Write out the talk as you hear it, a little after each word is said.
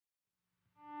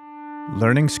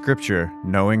Learning Scripture,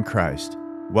 Knowing Christ.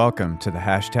 Welcome to the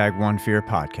 #OneFear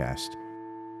podcast.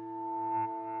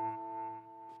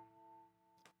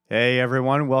 Hey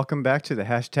everyone, welcome back to the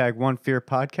 #OneFear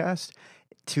podcast.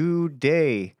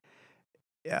 Today,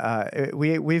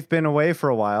 we've been away for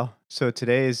a while, so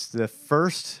today is the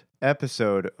first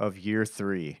episode of year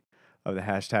 3 of the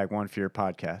 #OneFear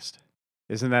podcast.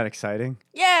 Isn't that exciting?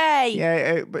 Yay!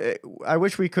 Yeah, I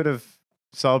wish we could have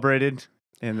celebrated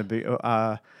in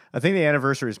the. I think the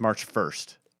anniversary is March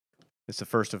 1st. It's the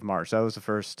 1st of March. That was the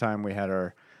first time we had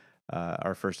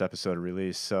our first episode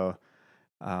released. So,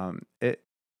 I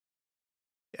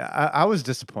was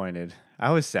disappointed.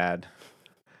 I was sad.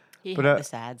 He But had the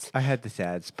sads. I had the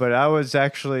sads, but I was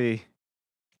actually,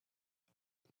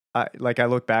 I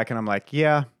look back and I'm like,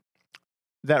 yeah,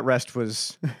 that rest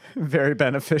was very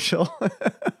beneficial.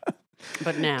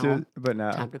 But now,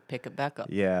 time to pick it back up.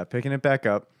 Yeah, picking it back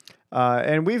up.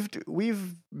 And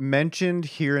we've mentioned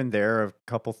here and there a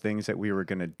couple things that we were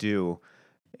going to do,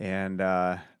 and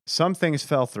some things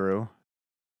fell through.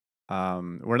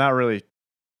 We're not really.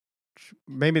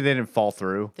 Maybe they didn't fall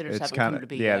through. They just it's haven't kind come to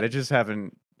be yeah, yet. they just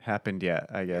haven't happened yet,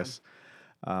 I guess.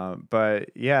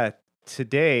 But yeah,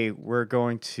 today we're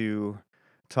going to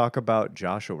talk about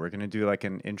Joshua. We're going to do like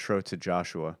an intro to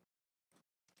Joshua,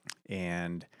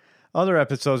 and other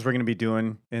episodes we're going to be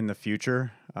doing in the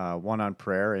future. One on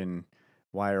prayer and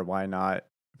why or why not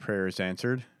prayer is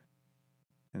answered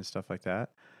and stuff like that.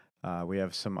 We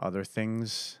have some other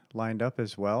things lined up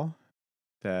as well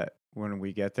that when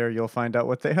we get there, you'll find out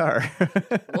what they are.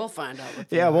 We'll find out what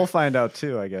they Yeah, are. we'll find out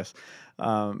too, I guess.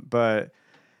 But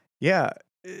yeah,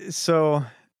 so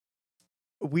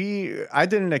I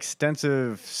did an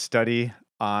extensive study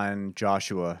on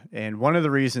Joshua, and one of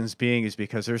the reasons being is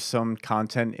because there's some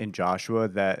content in Joshua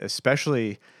that,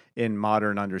 especially in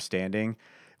modern understanding,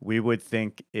 we would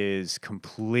think is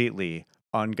completely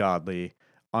ungodly,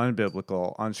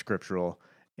 unbiblical, unscriptural,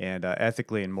 and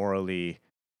ethically and morally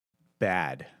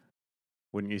bad.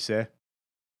 Wouldn't you say?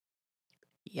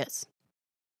 Yes.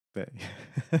 But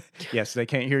yes, they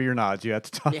can't hear your nods. You have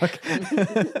to talk.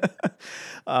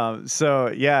 Yeah. So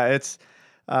yeah, it's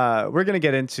we're gonna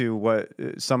get into what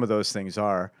some of those things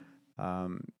are,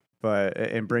 but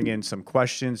and bring in some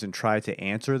questions and try to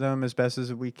answer them as best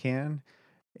as we can,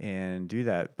 and do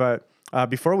that. But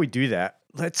before we do that,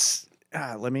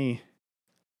 let me.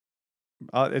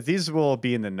 These will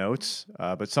be in the notes,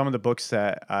 but some of the books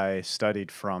that I studied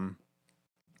from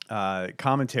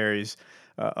commentaries.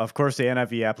 Of course, the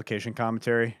NIV application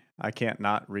commentary. I can't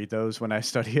not read those when I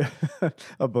study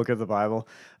a book of the Bible.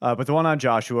 But the one on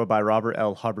Joshua by Robert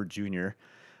L. Hubbard Jr.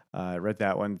 I read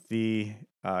that one. The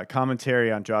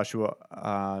commentary on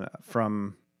Joshua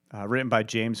from written by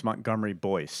James Montgomery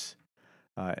Boyce,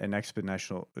 an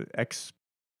expositional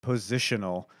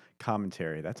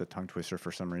commentary. That's a tongue twister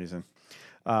for some reason.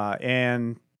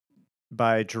 And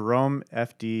by Jerome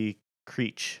F.D.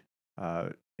 Creech,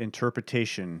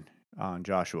 interpretation on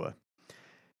Joshua,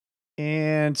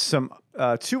 and some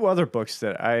 2 other books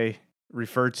that I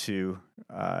referred to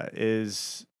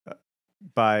is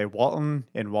by Walton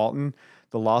and Walton,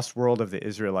 The Lost World of the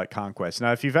Israelite Conquest.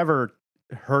 Now, if you've ever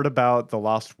heard about the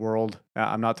Lost World,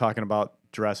 I'm not talking about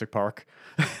Jurassic Park.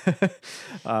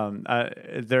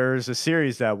 There's a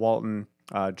series that Walton,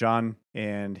 John,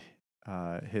 and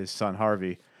his son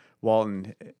Harvey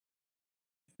Walton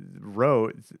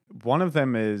wrote. One of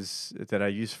them is that I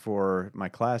used for my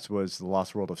class was The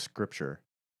Lost World of Scripture,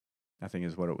 I think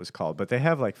is what it was called. But they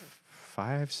have like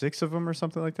 5, 6 of them or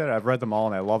something like that. I've read them all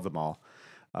and I love them all.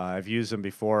 I've used them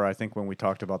before. I think when we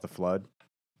talked about the flood,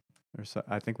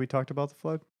 I think we talked about the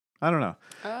flood. I don't know,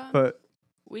 but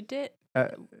we did.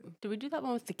 Did we do that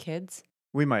one with the kids?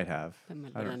 We might have.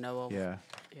 I don't know. Yeah.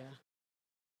 Yeah.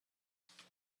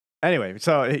 Anyway,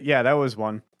 so yeah, that was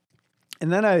one.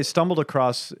 And then I stumbled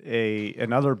across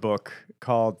another book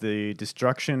called The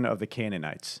Destruction of the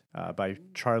Canaanites by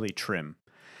Charlie Trim.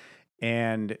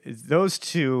 And those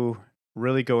two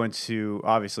really go into,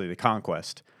 obviously, the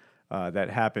conquest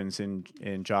that happens in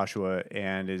Joshua,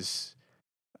 and is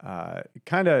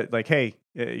kind of like, hey,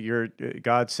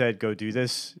 God said go do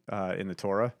this in the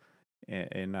Torah,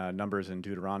 in Numbers and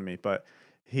Deuteronomy. But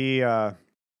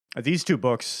these 2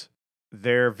 books,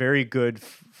 they're very good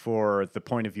for the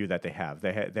point of view that they have.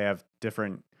 They have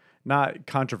different, not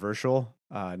controversial,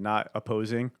 not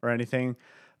opposing or anything.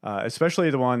 Especially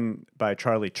the one by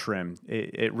Charlie Trim.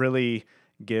 It really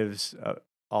gives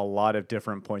a lot of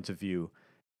different points of view,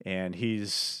 and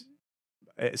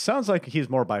it sounds like he's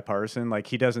more bipartisan. Like,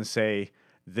 he doesn't say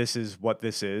this is what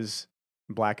this is,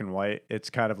 black and white. It's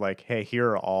kind of like, hey,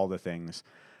 here are all the things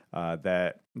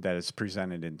that is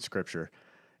presented in Scripture.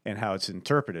 and how it's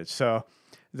interpreted. So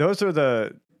those are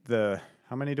the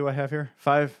how many do I have here?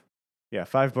 5. Yeah,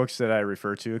 5 books that I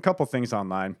refer to. A couple things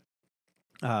online.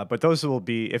 But those will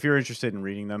be, if you're interested in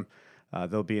reading them,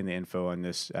 they'll be in the info on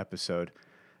this episode.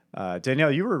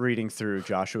 Danielle, you were reading through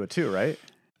Joshua too, right?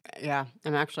 Yeah,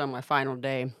 I'm actually on my final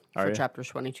day Are for you? chapters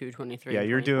 22, 23, Yeah, and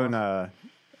you're 24. doing,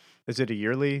 is it a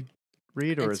yearly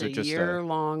read or is it just a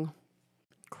year-long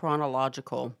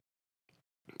chronological.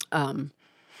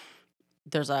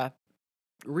 There's a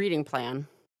reading plan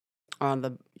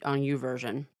on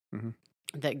YouVersion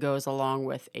that goes along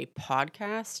with a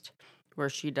podcast where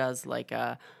she does like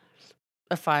a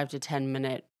 5 to 10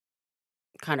 minute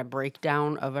kind of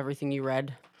breakdown of everything you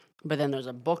read. But then there's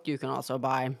a book you can also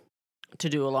buy to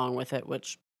do along with it,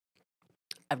 which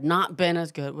I've not been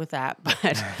as good with that.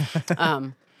 But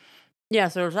yeah,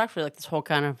 so there's actually like this whole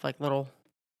kind of like little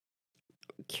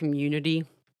community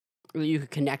that you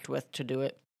could connect with to do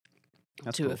it.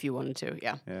 That's too, cool. if you wanted to.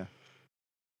 Yeah. Yeah.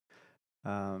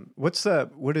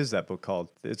 What is that book called?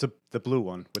 It's the blue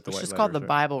one with the It's white just letters, called The right?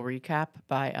 Bible Recap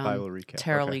by Bible Recap.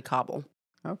 Tara Okay. Lee Cobble.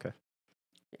 Okay.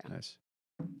 Yeah. Nice.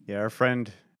 Yeah, our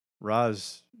friend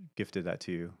Roz gifted that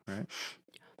to you, right?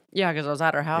 Yeah, because I was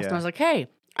at her house and I was like, hey,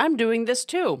 I'm doing this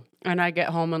too. And I get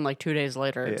home and like 2 days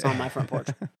later, it's on my front porch.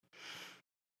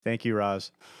 Thank you,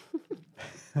 Roz.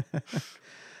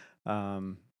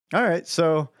 All right,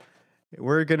 so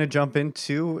we're going to jump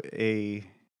into a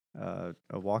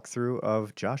walkthrough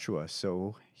of Joshua.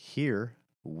 So here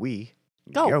we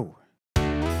go.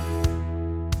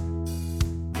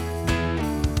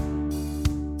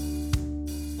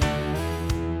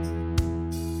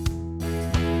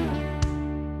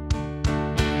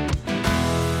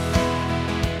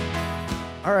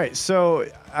 All right, so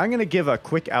I'm going to give a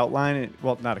quick outline.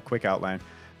 Well, not a quick outline.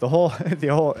 The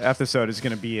whole episode is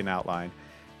going to be an outline.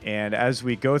 And as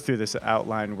we go through this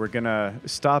outline, we're going to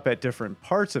stop at different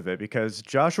parts of it because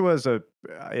Joshua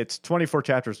it's 24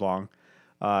 chapters long.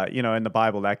 In the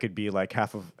Bible, that could be like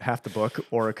half the book,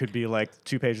 or it could be like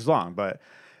 2 pages long. But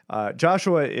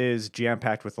Joshua is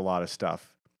jam-packed with a lot of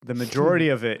stuff. The majority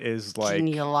of it is like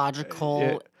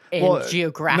genealogical and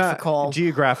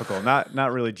geographical.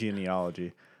 Not really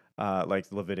genealogy,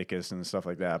 like Leviticus and stuff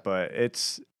like that. But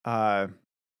it's a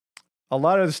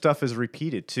lot of the stuff is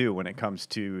repeated too when it comes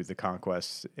to the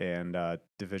conquests and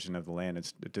division of the land.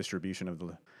 It's the distribution of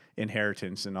the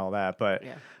inheritance and all that. But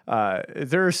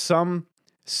there are some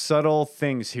subtle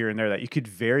things here and there that you could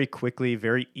very quickly,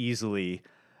 very easily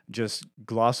just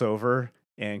gloss over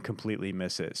and completely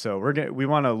miss it. So we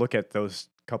want to look at those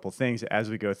couple things as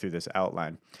we go through this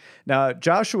outline. Now,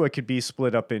 Joshua could be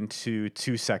split up into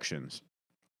 2 sections.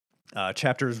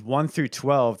 Chapters 1 through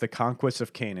 12, the conquest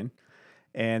of Canaan,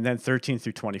 and then 13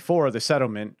 through 24, the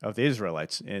settlement of the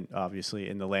Israelites, obviously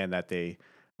in the land that they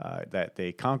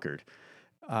conquered.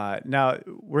 Now,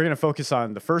 we're going to focus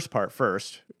on the first part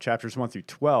first, chapters 1 through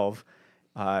 12.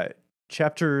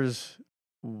 Chapters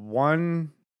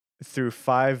 1 through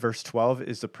 5, verse 12,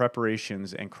 is the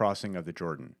preparations and crossing of the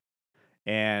Jordan.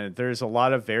 And there's a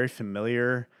lot of very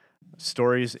familiar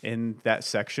stories in that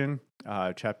section,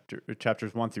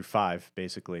 chapters 1 through 5,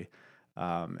 basically.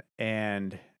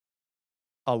 And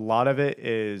a lot of it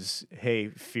is, hey,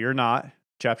 fear not.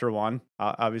 Chapter 1,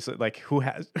 obviously, like who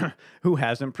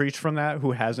hasn't preached from that?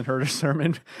 Who hasn't heard a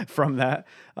sermon from that?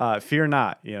 Fear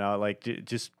not, like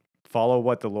just follow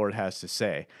what the Lord has to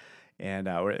say. And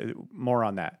more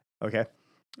on that, okay?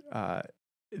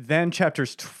 Then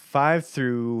chapters 5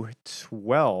 through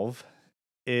 12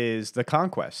 is the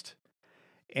conquest.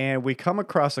 And we come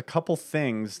across a couple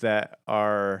things that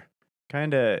are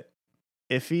kind of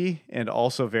iffy and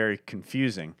also very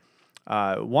confusing.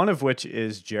 One of which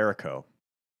is Jericho.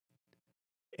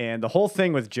 And the whole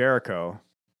thing with Jericho,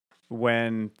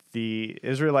 when the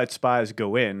Israelite spies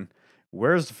go in,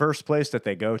 where's the first place that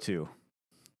they go to?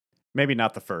 Maybe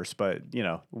not the first, but,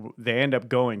 they end up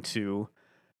going to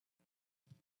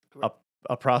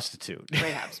a prostitute.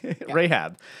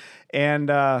 Rahab. And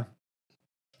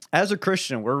as a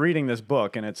Christian, we're reading this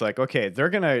book, and it's like, okay,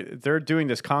 they're doing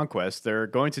this conquest. They're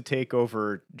going to take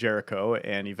over Jericho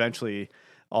and eventually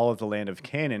all of the land of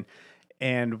Canaan.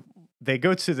 And they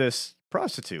go to this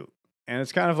prostitute. And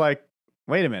it's kind of like,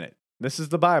 wait a minute, this is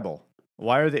the Bible.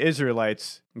 Why are the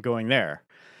Israelites going there?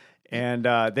 And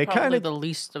they kind of the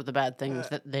least of the bad things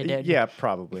that they did. Yeah,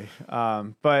 probably.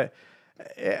 But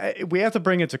we have to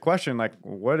bring into question, like,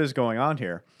 what is going on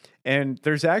here? And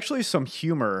there's actually some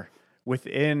humor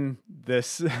within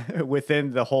this,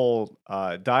 within the whole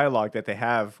dialogue that they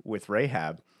have with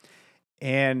Rahab.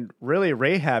 And really,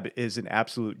 Rahab is an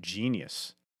absolute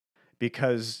genius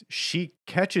because she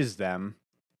catches them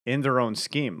in their own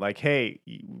scheme. Like, hey,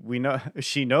 we know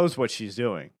she knows what she's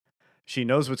doing. She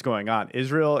knows what's going on.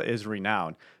 Israel is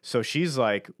renowned. So she's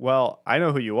like, well, I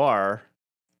know who you are.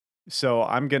 So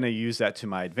I'm going to use that to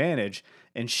my advantage.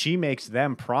 And she makes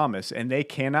them promise, and they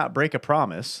cannot break a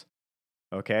promise.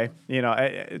 Okay.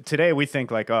 Today we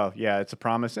think like, oh, yeah, it's a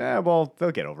promise. Well,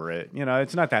 they'll get over it.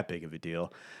 It's not that big of a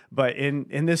deal. But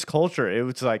in this culture, it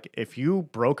was like, if you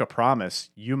broke a promise,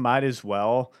 you might as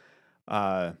well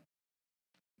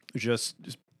just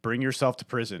bring yourself to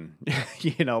prison,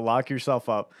 lock yourself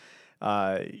up,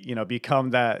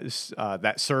 become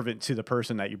that servant to the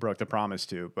person that you broke the promise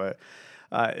to. But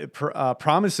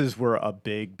promises were a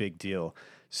big, big deal.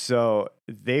 So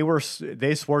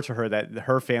they swore to her that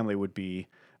her family would be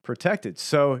protected.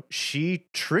 So she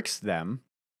tricks them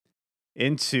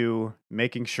into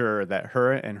making sure that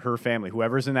her and her family,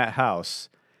 whoever's in that house,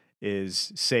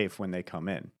 is safe when they come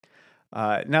in.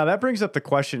 Now that brings up the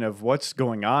question of what's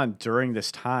going on during this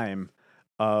time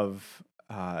of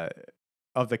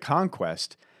the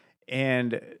conquest,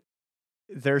 and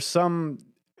there's some,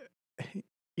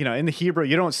 in the Hebrew,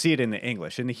 you don't see it in the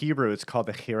English. In the Hebrew, it's called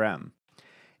the Hirem.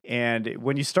 And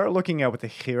when you start looking at what the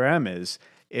Hirem is,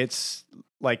 it's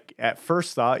like at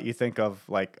first thought, you think of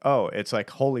like, oh, it's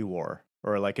like holy war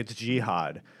or like it's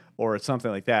jihad or it's something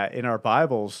like that. In our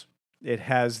Bibles, it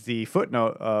has the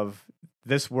footnote of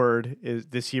this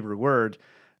Hebrew word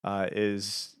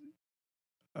is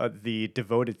the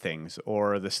devoted things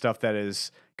or the stuff that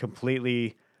is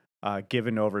completely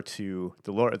given over to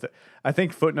the Lord. I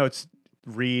think footnotes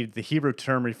read the Hebrew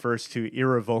term refers to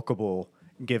irrevocable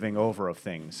giving over of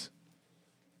things.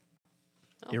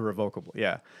 Oh. Irrevocable,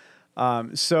 yeah.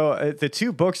 So the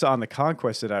two books on the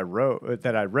conquest that I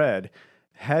read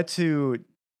had to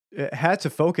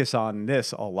focus on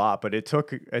this a lot, but it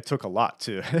took a lot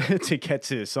to to get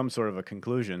to some sort of a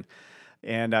conclusion.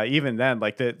 And even then,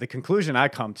 like the conclusion I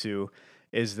come to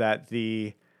is that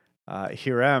the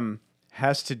Hirem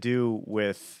has to do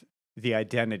with the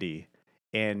identity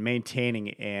and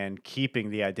maintaining and keeping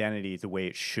the identity the way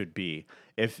it should be.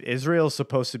 If Israel is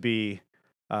supposed to be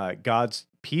God's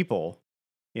people,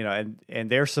 and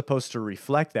they're supposed to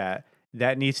reflect that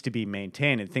needs to be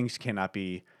maintained, and things cannot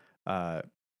be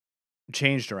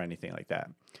changed or anything like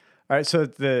that. All right, so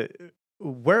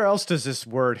where else does this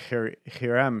word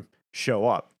Hirem show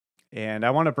up? And I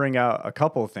want to bring out a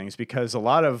couple of things, because a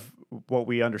lot of what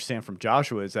we understand from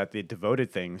Joshua is that the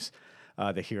devoted things,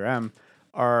 the Hirem,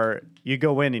 are you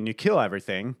go in and you kill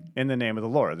everything in the name of the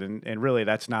Lord. And really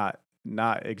that's not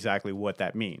exactly what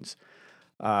that means.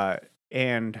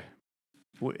 And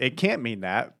it can't mean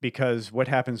that, because what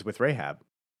happens with Rahab?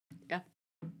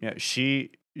 Yeah,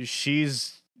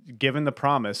 she's given the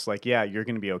promise, like, yeah, you're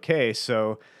going to be okay.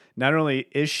 So not only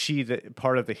is she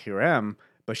part of the Hirem,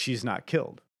 but she's not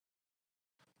killed.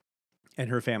 And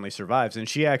her family survives. And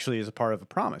she actually is a part of the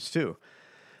promise too.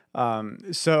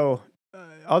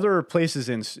 Other places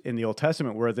in the Old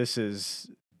Testament where this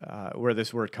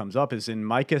word comes up is in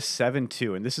Micah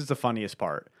 7:2, and this is the funniest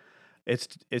part.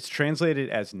 It's translated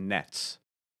as nets,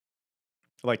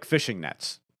 like fishing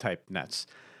nets type nets.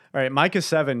 All right, Micah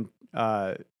 7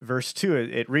 verse 2,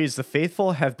 it reads, "The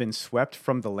faithful have been swept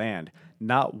from the land.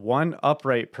 Not one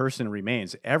upright person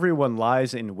remains. Everyone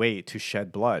lies in wait to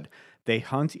shed blood. They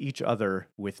hunt each other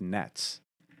with nets."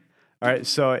 All right,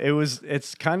 so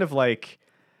it's kind of like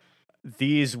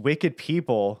these wicked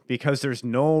people, because there's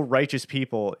no righteous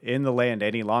people in the land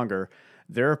any longer,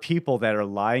 there are people that are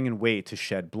lying in wait to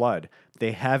shed blood.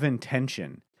 They have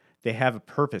intention. They have a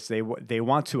purpose. They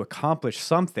want to accomplish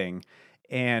something,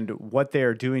 and what they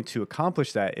are doing to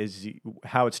accomplish that is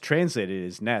how it's translated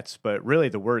is nets, but really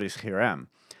the word is hirem.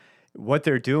 What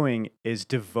they're doing is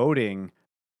devoting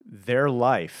their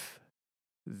life.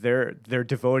 They're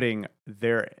devoting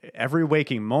their every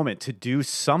waking moment to do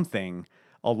something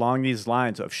along these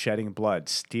lines of shedding blood,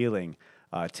 stealing,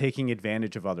 taking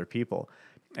advantage of other people.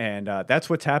 And that's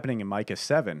what's happening in Micah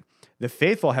 7. The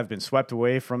faithful have been swept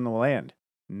away from the land.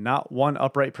 Not one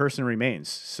upright person remains.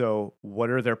 So what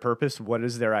are their purpose? What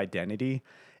is their identity?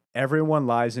 Everyone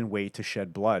lies in wait to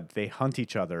shed blood. They hunt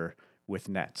each other with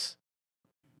nets.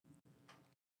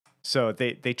 So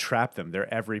they trap them.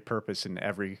 Their every purpose and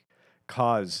every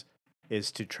cause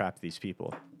is to trap these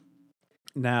people.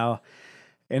 Now,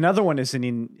 another one is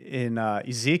in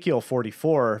Ezekiel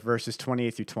 44, verses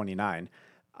 28 through 29.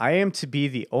 "I am to be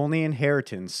the only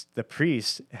inheritance the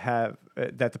priests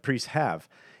have.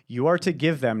 You are to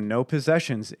give them no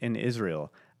possessions in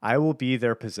Israel. I will be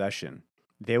their possession.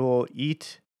 They will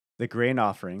eat the grain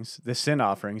offerings, the sin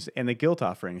offerings, and the guilt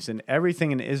offerings, and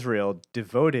everything in Israel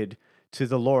devoted to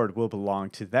the Lord will belong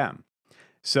to them.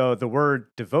 So the word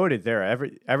devoted there,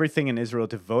 everything in Israel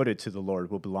devoted to the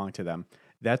Lord will belong to them.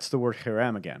 That's the word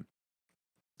Hiram again.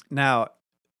 Now,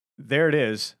 there it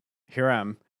is,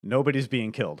 Hiram. Nobody's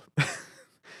being killed.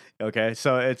 Okay,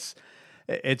 so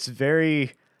it's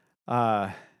very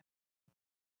uh,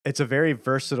 it's a very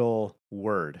versatile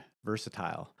word.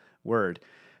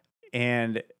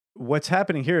 And what's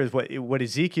happening here is what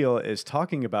Ezekiel is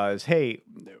talking about is, hey,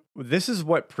 this is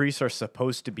what priests are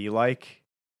supposed to be like.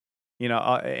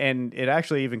 And it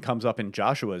actually even comes up in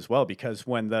Joshua as well, because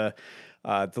when the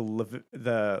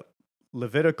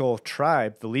Levitical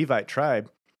tribe, the Levite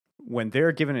tribe, when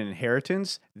they're given an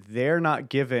inheritance, they're not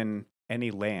given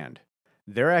any land.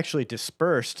 They're actually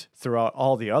dispersed throughout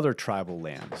all the other tribal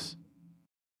lands.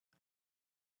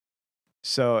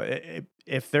 So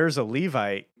if there's a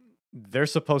Levite, they're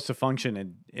supposed to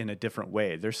function in a different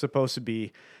way. They're supposed to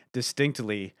be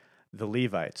distinctly the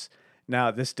Levites.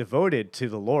 Now, this devoted to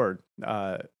the Lord,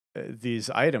 these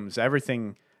items,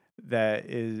 everything that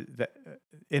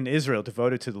in Israel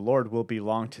devoted to the Lord will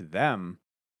belong to them.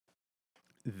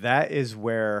 That is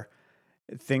where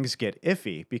things get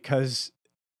iffy, because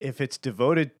if it's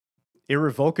devoted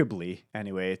irrevocably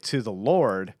anyway to the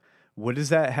Lord, what does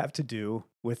that have to do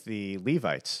with the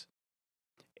Levites?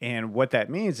 And what that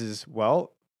means is,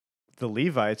 well, the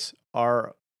Levites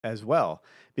are as well,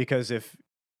 because if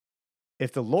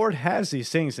the Lord has these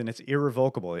things and it's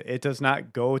irrevocable, it does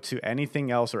not go to anything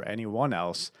else or anyone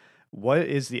else, what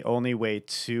is the only way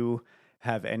to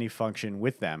have any function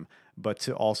with them but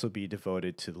to also be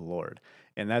devoted to the Lord?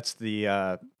 And that's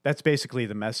basically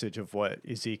the message of what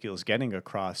Ezekiel is getting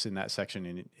across in that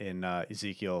section in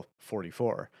Ezekiel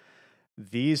 44.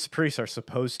 These priests are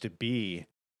supposed to be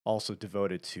also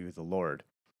devoted to the Lord.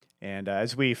 And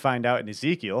as we find out in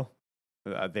Ezekiel,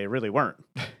 they really weren't,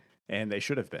 and they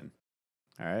should have been.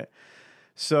 All right.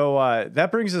 So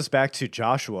that brings us back to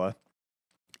Joshua,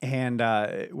 and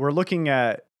we're looking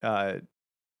at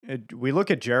we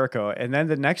look at Jericho, and then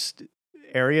the next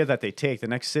area that they take, the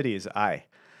next city is Ai,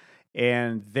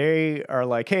 and they are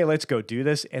like, "Hey, let's go do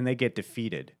this," and they get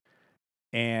defeated,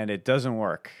 and it doesn't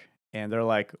work, and they're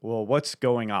like, "Well, what's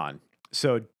going on?"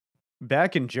 So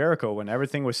back in Jericho, when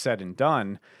everything was said and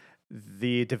done,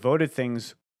 the devoted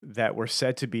things that were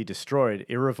said to be destroyed,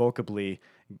 irrevocably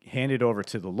handed over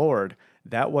to the Lord,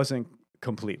 that wasn't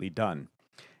completely done.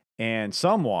 And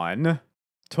someone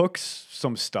took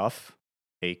some stuff,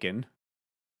 Achan,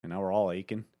 and now we're all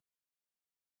Achan.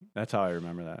 That's how I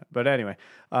remember that. But anyway,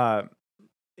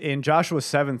 in Joshua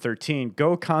 7:13,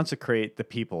 go consecrate the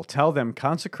people. Tell them,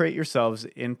 consecrate yourselves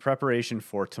in preparation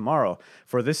for tomorrow.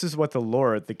 For this is what the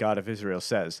Lord, the God of Israel,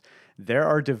 says. There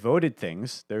are devoted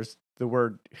things, there's the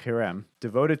word Hiram,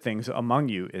 devoted things among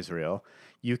you, Israel.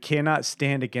 You cannot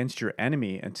stand against your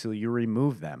enemy until you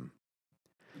remove them.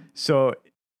 So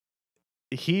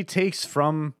he takes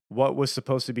from what was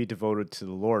supposed to be devoted to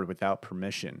the Lord without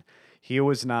permission. He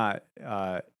was not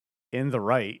in the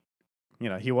right.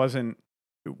 He wasn't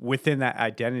within that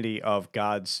identity of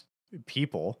God's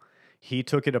people. He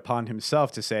took it upon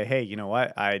himself to say, hey, you know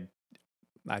what? I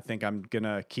think I'm going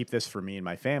to keep this for me and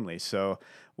my family. So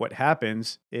what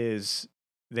happens is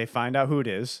they find out who it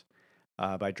is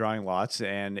by drawing lots,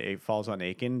 and it falls on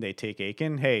Achan. They take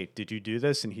Achan. Hey, did you do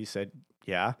this? And he said,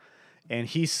 yeah. And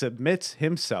he submits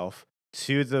himself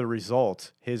to the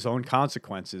result, his own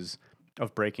consequences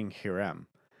of breaking Hiram.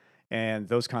 And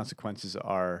those consequences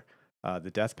are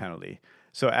the death penalty.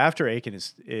 So after Achan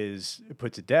is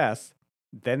put to death,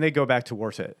 then they go back to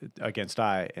war against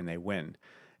Ai, and they win.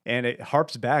 And it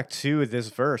harps back to this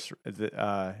verse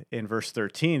in verse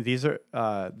 13.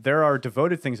 There are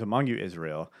devoted things among you,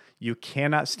 Israel. You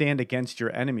cannot stand against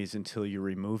your enemies until you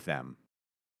remove them.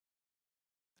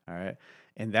 All right.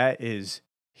 And that is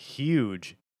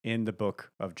huge in the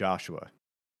book of Joshua,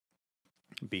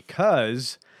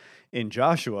 because in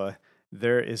Joshua,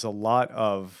 there is a lot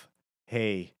of,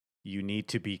 hey, you need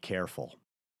to be careful.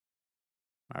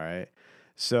 All right.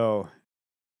 So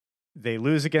they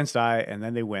lose against Ai, and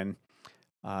then they win.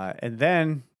 And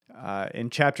then in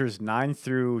chapters 9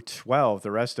 through 12,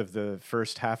 the rest of the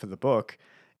first half of the book,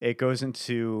 it goes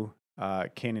into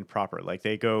Canaan proper. Like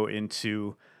they go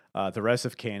into the rest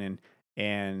of Canaan,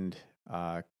 and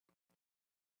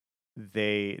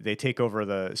they take over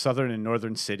the southern and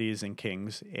northern cities and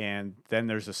kings, and then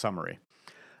there's a summary.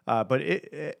 But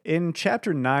in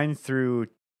chapter 9 through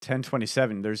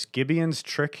 10:27, there's Gibeon's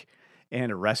trick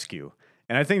and a rescue.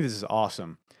 And I think this is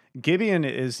awesome. Gibeon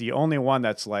is the only one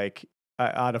that's like,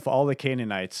 out of all the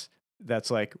Canaanites,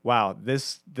 that's like, wow,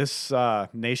 this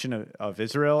nation of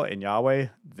Israel and Yahweh,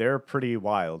 they're pretty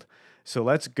wild. So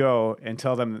let's go and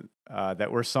tell them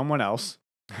that we're someone else,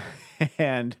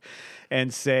 and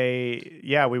say,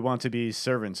 yeah, we want to be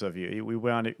servants of you. We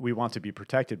want to be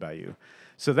protected by you.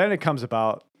 So then it comes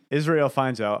about, Israel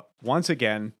finds out once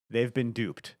again they've been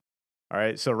duped. All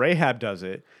right. So Rahab does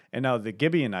it, and now the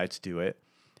Gibeonites do it,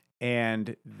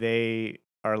 and they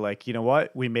are like, you know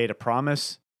what? We made a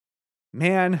promise.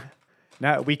 Man,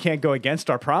 now we can't go against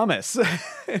our promise.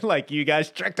 Like, you guys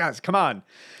tricked us. Come on.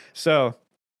 So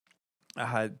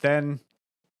then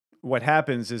what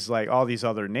happens is, like, all these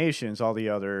other nations, all the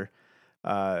other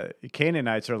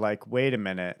Canaanites are like, wait a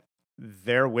minute,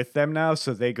 they're with them now.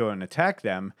 So they go and attack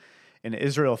them. And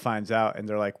Israel finds out, and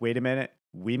they're like, wait a minute,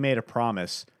 we made a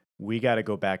promise. We got to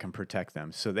go back and protect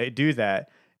them. So they do that.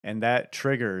 And that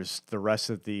triggers the rest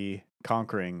of the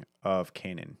conquering of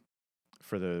Canaan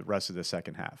for the rest of the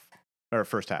second half, or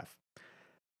first half.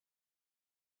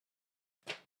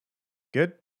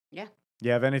 Good? Yeah. You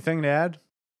have anything to add?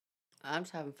 I'm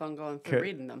just having fun going through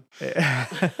reading them.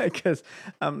 Because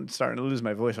I'm starting to lose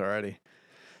my voice already.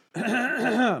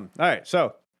 All right,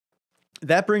 so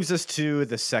that brings us to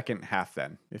the second half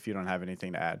then, if you don't have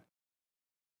anything to add.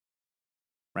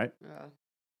 Right?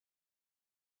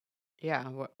 Yeah,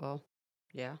 well,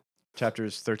 yeah.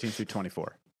 Chapters 13 through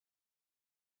 24.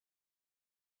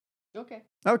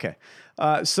 Okay.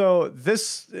 So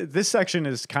this section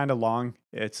is kind of long.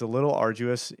 It's a little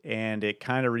arduous, and it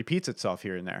kind of repeats itself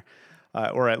here and there,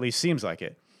 or at least seems like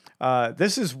it.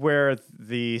 This is where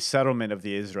the settlement of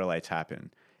the Israelites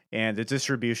happen, and the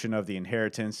distribution of the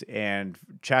inheritance. And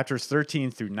chapters 13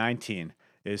 through 19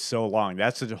 is so long.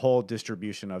 That's the whole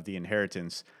distribution of the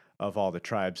inheritance of all the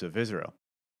tribes of Israel.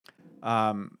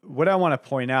 What I want to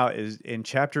point out is in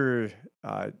chapters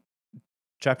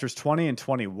 20 and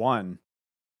 21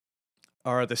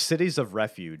 are the cities of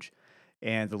refuge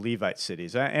and the Levite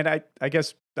cities. And I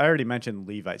guess I already mentioned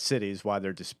Levite cities, why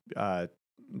they're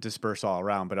dispersed all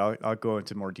around, but I'll go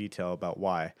into more detail about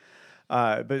why.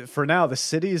 But for now, the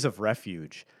cities of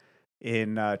refuge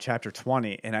in chapter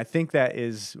 20, and I think that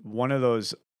is one of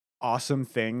those awesome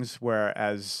things where,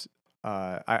 as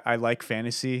I like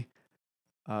fantasy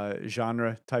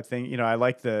genre type thing. You know, I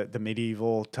like the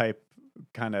medieval type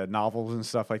kind of novels and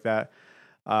stuff like that.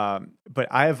 But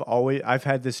I've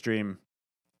had this dream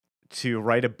to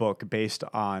write a book based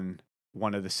on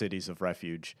one of the cities of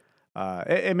refuge.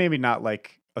 It maybe not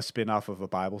like a spin-off of a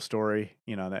Bible story,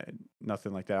 you know,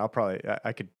 nothing like that.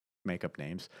 I could make up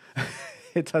names.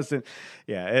 It doesn't,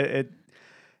 yeah,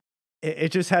 it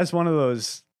just has one of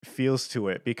those feels to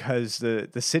it, because the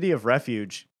city of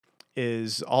refuge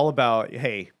is all about,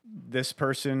 hey, this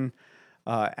person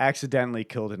accidentally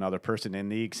killed another person.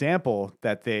 And the example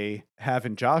that they have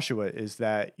in Joshua is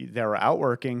that they were out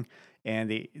working, and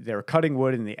they were cutting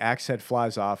wood, and the axe head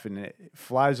flies off, and it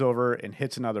flies over and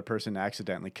hits another person and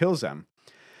accidentally kills them.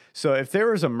 So if there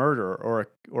was a murder or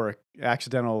a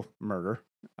accidental murder,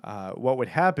 what would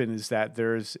happen is that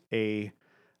there's a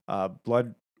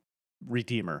blood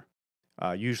redeemer,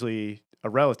 usually a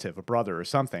relative, a brother or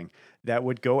something, that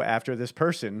would go after this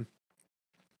person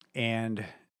and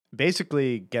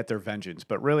basically get their vengeance.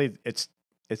 But really, it's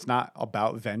not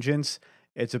about vengeance.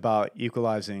 It's about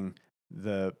equalizing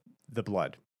the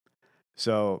blood.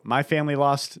 So my family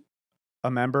lost a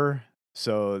member,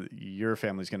 so your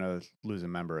family's going to lose a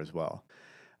member as well.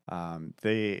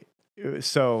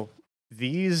 So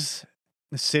these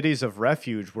cities of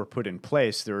refuge were put in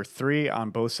place. There were 3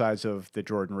 on both sides of the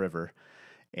Jordan River,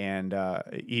 and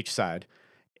each side,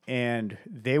 and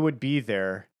they would be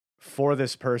there for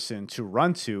this person to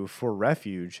run to for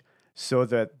refuge, so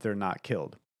that they're not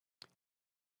killed.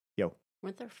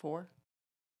 Weren't there 4?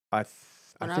 I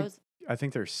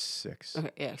think there's 6. Okay,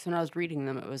 yeah. So when I was reading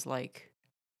them, it was like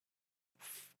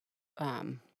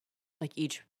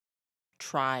each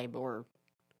tribe or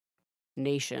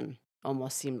nation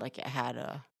almost seemed like it had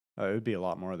a. It would be a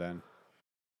lot more then.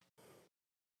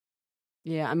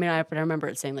 Yeah, I mean, I remember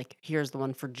it saying, like, here's the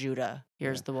one for Judah.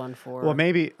 Here's the one for. Well,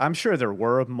 maybe, I'm sure there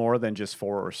were more than just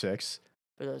 4 or 6,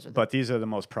 but these are the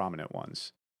most prominent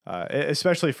ones,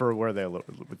 especially for where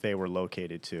they were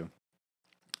located too.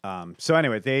 So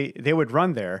anyway, they would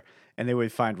run there, and they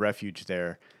would find refuge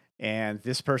there, and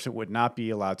this person would not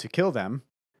be allowed to kill them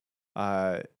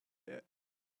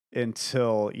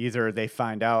until either they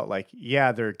find out, like,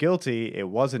 yeah, they're guilty, it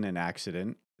wasn't an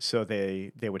accident, so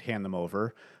they would hand them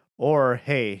over, or,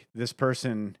 hey, this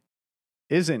person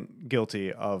isn't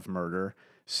guilty of murder,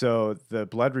 so the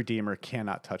blood redeemer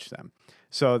cannot touch them.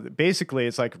 So basically,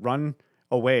 it's like, run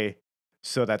away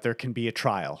so that there can be a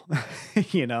trial,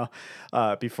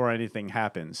 before anything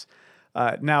happens.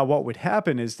 Now, what would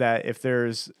happen is that if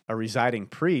there's a residing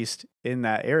priest in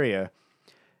that area,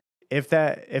 if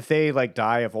they like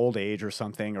die of old age or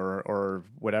something, or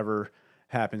whatever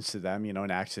happens to them, you know,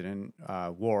 an accident,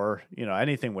 war, you know,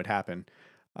 anything would happen.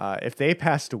 If they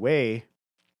passed away,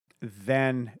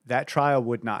 then that trial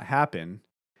would not happen,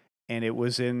 and it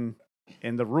was in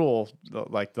the rule,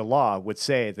 like the law would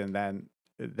say, then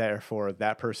therefore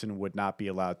that person would not be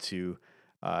allowed to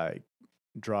uh,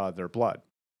 draw their blood,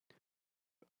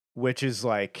 which is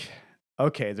like,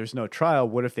 okay, there's no trial.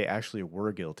 What if they actually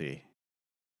were guilty?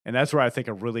 And that's where I think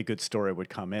a really good story would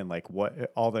come in, like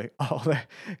what all the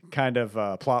kind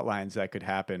of plot lines that could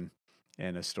happen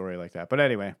in a story like that. But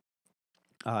anyway,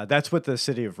 that's what the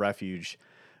city of refuge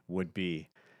would be,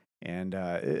 and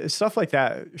stuff like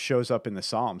that shows up in the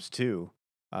Psalms too.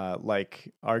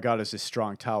 Like our God is a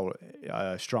strong tower,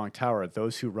 strong tower.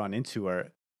 Those who run into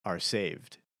are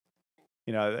saved.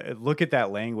 You know, look at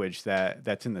that language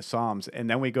that's in the Psalms, and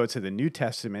then we go to the New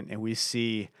Testament and we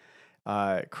see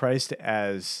Christ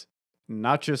as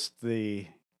not just the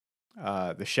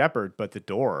shepherd, but the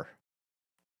door.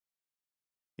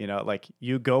 You know, like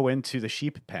you go into the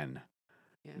sheep pen,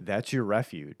 Yeah. that's your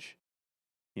refuge.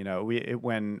 You know,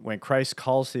 when Christ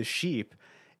calls his sheep,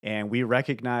 and we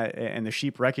recognize, and the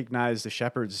sheep recognize the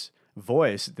shepherd's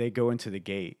voice, they go into the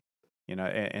gate. You know,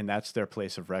 and that's their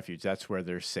place of refuge. That's where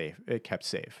they're safe, kept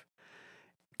safe.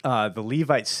 The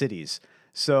Levite cities.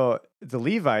 So the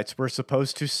Levites were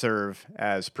supposed to serve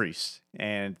as priests,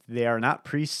 and they are not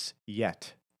priests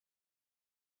yet.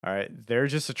 All right, they're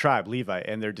just a tribe, Levite,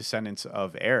 and they're descendants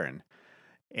of Aaron,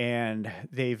 and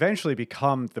they eventually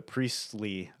become the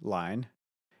priestly line.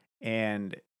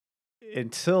 And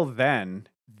until then,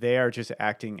 they are just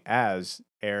acting as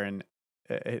Aaron's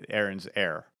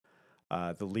heir,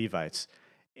 the Levites,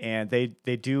 and they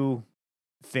do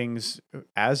things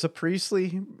as a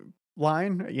priestly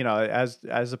line, you know,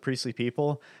 as a priestly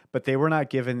people, but they were not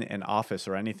given an office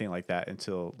or anything like that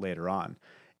until later on.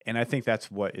 And I think that's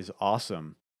what is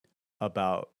awesome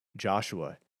about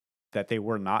Joshua, that they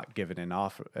were not given an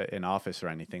office or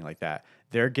anything like that.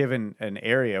 They're given an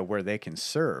area where they can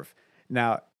serve.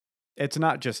 Now, it's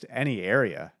not just any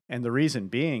area, and the reason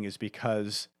being is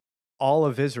because all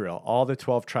of Israel, all the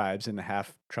 12 tribes and the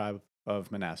half tribe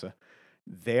of Manasseh,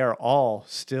 they are all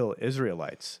still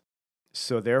Israelites.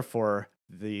 So therefore,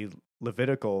 the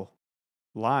Levitical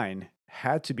line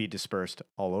had to be dispersed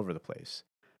all over the place.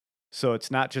 So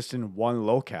it's not just in one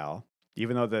locale,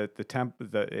 even though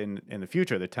in the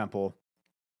future the temple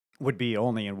would be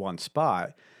only in one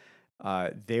spot.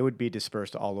 They would be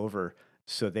dispersed all over,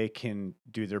 so they can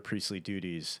do their priestly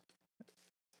duties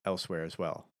elsewhere as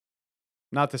well.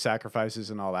 Not the sacrifices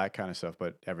and all that kind of stuff,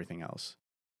 but everything else,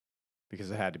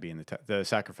 because it had to be in the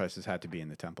sacrifices had to be in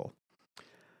the temple.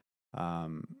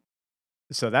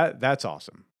 So that's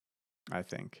awesome, I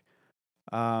think.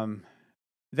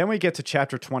 Then we get to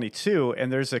chapter 22,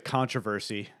 and there's a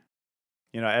controversy.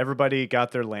 You know, everybody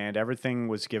got their land, everything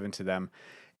was given to them,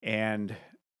 and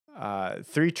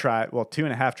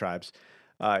 2.5 tribes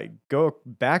go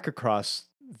back across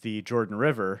the Jordan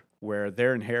River where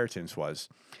their inheritance was.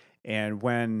 And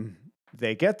when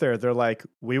they get there, they're like,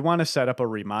 we want to set up a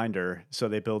reminder. So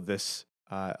they build this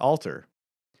altar.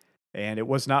 And it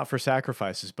was not for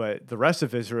sacrifices, but the rest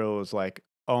of Israel was like,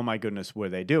 oh my goodness, what are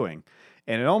they doing?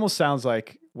 And it almost sounds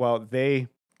like, well, they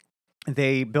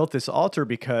built this altar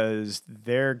because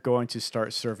they're going to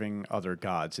start serving other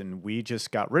gods. And we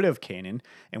just got rid of Canaan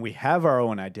and we have our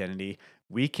own identity.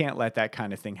 We can't let that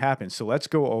kind of thing happen. So let's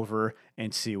go over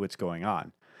and see what's going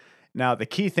on. Now, the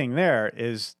key thing there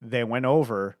is they went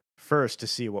over first to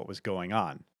see what was going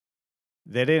on.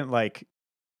 They didn't like,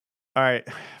 all right,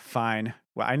 fine.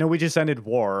 Well, I know we just ended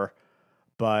war,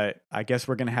 but I guess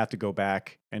we're going to have to go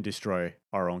back and destroy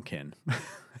our own kin.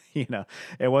 You know,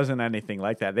 it wasn't anything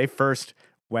like that. They first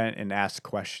went and asked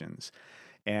questions.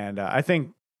 And I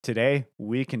think today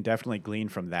we can definitely glean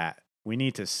from that. We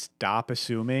need to stop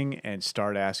assuming and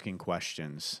start asking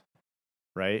questions,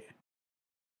 right?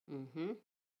 Mm-hmm.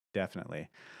 Definitely.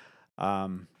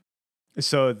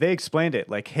 So they explained it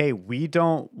like, hey, we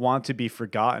don't want to be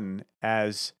forgotten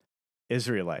as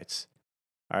Israelites.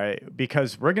 All right,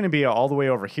 because we're going to be all the way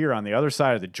over here on the other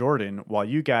side of the Jordan, while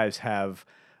you guys have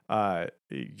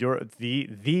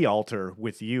the altar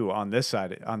with you on this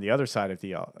side, on the other side of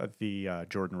the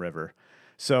Jordan River.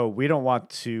 So we don't want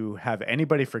to have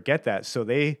anybody forget that. So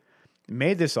they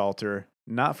made this altar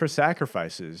not for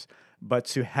sacrifices, but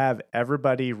to have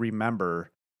everybody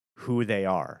remember who they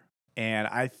are. And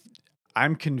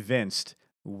I'm convinced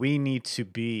we need to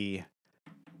be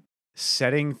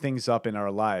setting things up in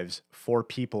our lives for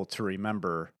people to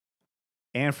remember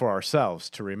and for ourselves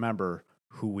to remember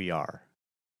who we are.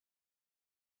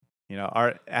 You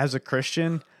know, as a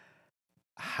Christian,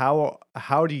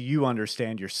 how do you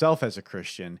understand yourself as a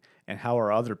Christian, and how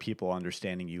are other people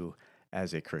understanding you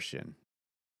as a Christian?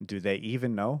 Do they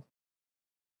even know?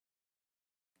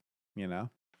 You know?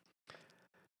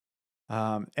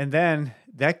 And then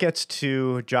that gets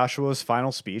to Joshua's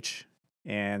final speech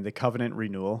and the covenant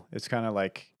renewal. It's kind of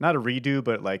like not a redo,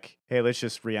 but like, hey, let's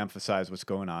just reemphasize what's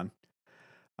going on.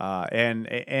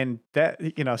 And that,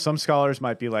 some scholars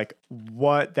might be like,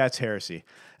 what? That's heresy.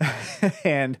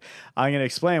 And I'm going to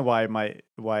explain why it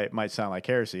might sound like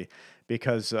heresy,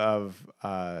 because of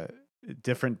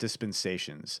different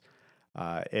dispensations.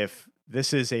 If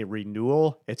this is a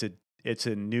renewal, it's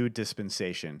a new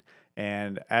dispensation.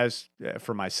 And as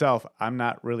for myself, I'm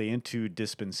not really into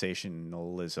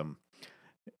dispensationalism.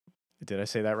 Did I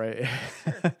say that right?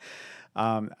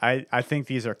 I think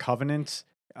these are covenants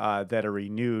that are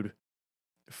renewed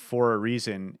for a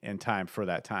reason and time for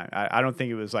that time. I don't think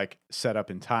it was like set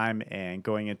up in time and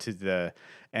going into the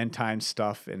end time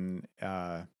stuff and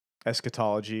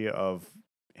eschatology of,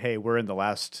 hey, we're in the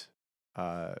last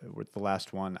with the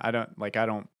last one. I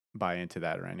don't buy into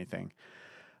that or anything.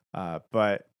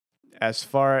 But as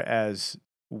far as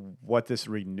what this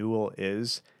renewal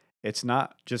is, it's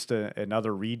not just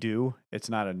another redo. It's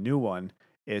not a new one.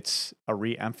 It's a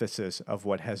re-emphasis of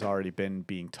what has already been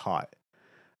being taught.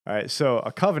 All right. So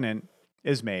a covenant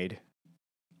is made,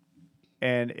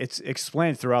 and it's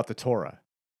explained throughout the Torah.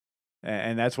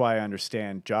 And that's why I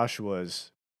understand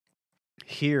Joshua's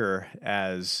here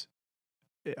as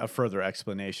a further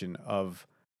explanation of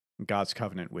God's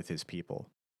covenant with his people.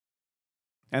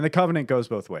 And the covenant goes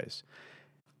both ways.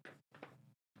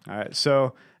 All right,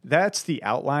 so that's the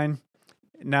outline.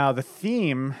 Now, the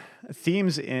themes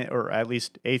or at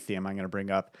least a theme I'm going to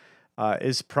bring up,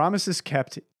 is promises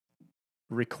kept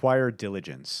require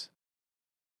diligence.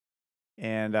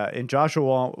 And in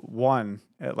Joshua 1,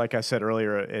 like I said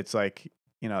earlier, it's like,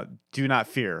 do not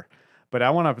fear. But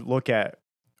I want to look at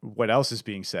what else is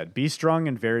being said. Be strong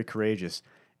and very courageous.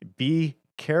 Be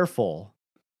careful,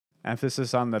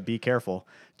 emphasis on the be careful,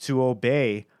 to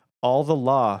obey all the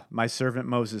law my servant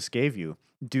Moses gave you.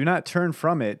 Do not turn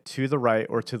from it to the right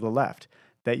or to the left,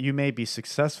 that you may be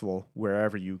successful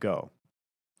wherever you go.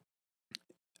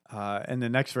 And the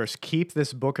next verse, keep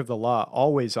this book of the law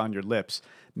always on your lips.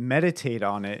 Meditate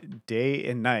on it day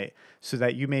and night, so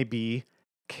that you may be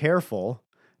careful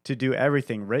to do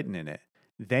everything written in it.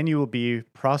 Then you will be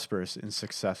prosperous and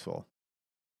successful.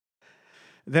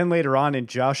 Then later on in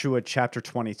Joshua chapter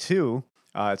 22,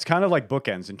 it's kind of like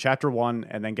bookends in chapter 1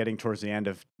 and then getting towards the end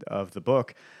of the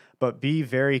book. But be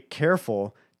very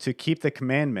careful to keep the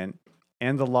commandment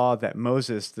and the law that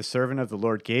Moses, the servant of the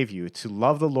Lord, gave you, to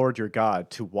love the Lord your God,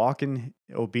 to walk in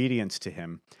obedience to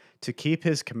him, to keep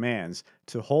his commands,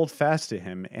 to hold fast to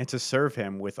him, and to serve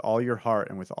him with all your heart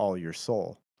and with all your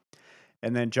soul.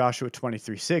 And then Joshua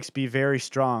 23:6, be very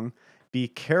strong, be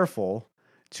careful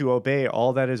to obey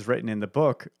all that is written in the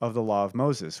book of the law of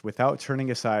Moses, without turning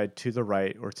aside to the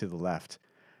right or to the left.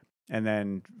 And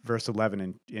then verse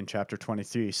 11 in chapter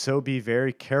 23, so be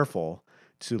very careful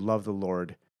to love the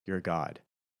Lord your God.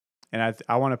 And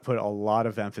I want to put a lot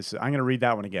of emphasis. I'm going to read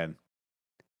that one again.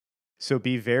 So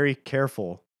be very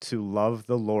careful to love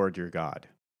the Lord your God.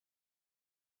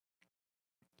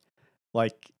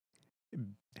 Like,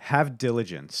 have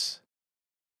diligence.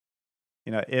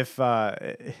 If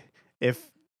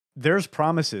there's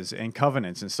promises and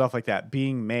covenants and stuff like that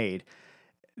being made,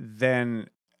 then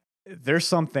there's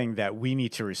something that we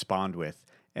need to respond with,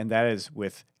 and that is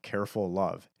with careful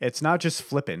love. It's not just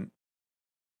flippant.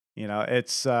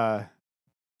 It's not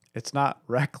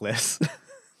reckless.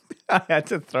 I had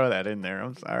to throw that in there.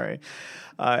 I'm sorry.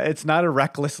 It's not a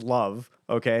reckless love.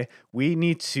 Okay. We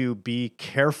need to be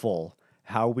careful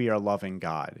how we are loving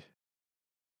God.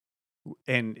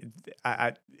 And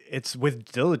it's with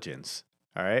diligence.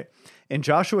 All right. In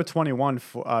Joshua 21,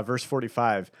 verse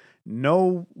 45,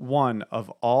 no one of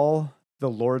all the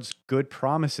Lord's good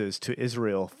promises to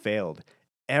Israel failed.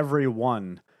 Every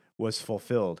one was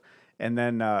fulfilled. And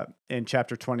then in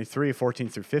chapter 23, 14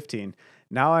 through 15,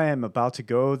 now I am about to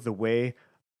go the way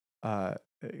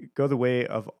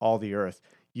of all the earth.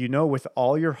 You know with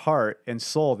all your heart and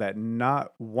soul that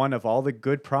not one of all the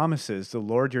good promises the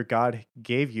Lord your God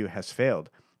gave you has failed.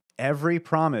 Every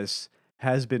promise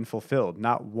has been fulfilled.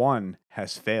 Not one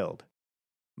has failed.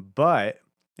 But,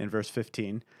 in verse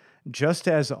 15, just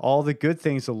as all the good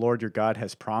things the Lord your God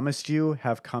has promised you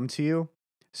have come to you,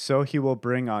 so he will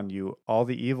bring on you all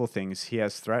the evil things he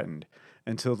has threatened,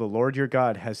 until the Lord your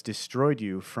God has destroyed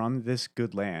you from this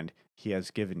good land he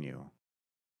has given you.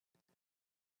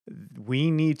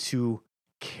 We need to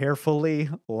carefully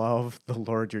love the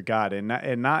Lord your God, and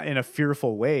not in a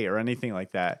fearful way or anything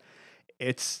like that.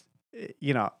 It's,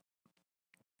 you know,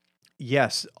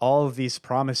 yes, all of these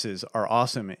promises are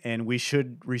awesome, and we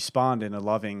should respond in a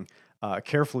loving,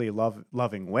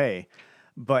 loving way.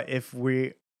 But if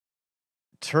we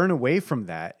turn away from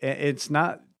that, it's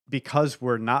not because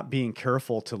we're not being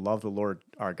careful to love the Lord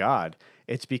our God.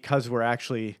 It's because we're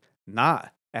actually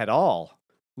not at all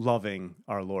loving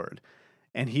our Lord.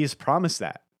 And he's promised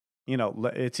that,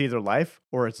 it's either life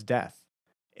or it's death.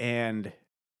 And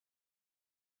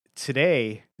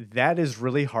today, that is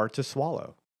really hard to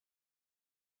swallow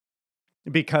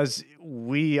because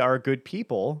we are good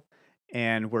people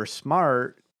and we're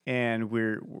smart and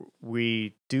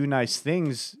we do nice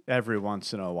things every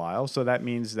once in a while. So that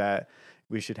means that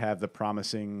we should have the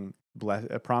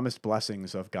promised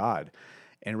blessings of God.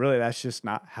 And really, that's just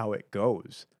not how it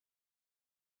goes.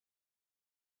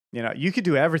 You could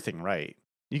do everything right.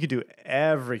 You could do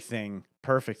everything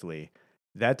perfectly.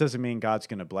 That doesn't mean God's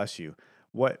going to bless you.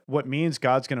 What means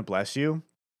God's going to bless you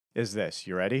is this.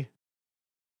 You ready?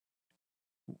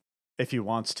 If he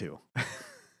wants to.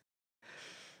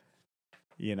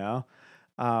 you know?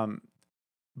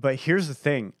 But here's the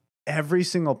thing. Every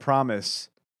single promise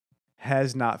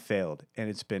has not failed, and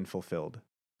it's been fulfilled.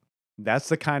 That's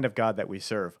the kind of God that we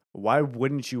serve. Why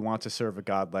wouldn't you want to serve a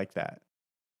God like that?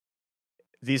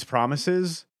 These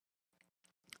promises,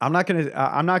 I'm not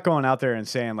going out there and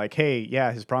saying like, hey,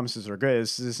 yeah, his promises are good.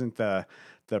 This isn't the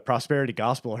prosperity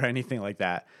gospel or anything like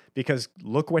that. Because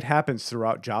look what happens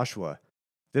throughout Joshua.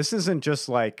 This isn't just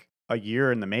like a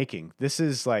year in the making. This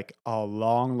is like a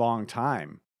long, long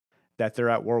time that they're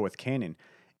at war with Canaan.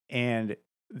 And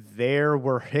there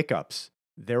were hiccups.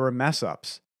 There were mess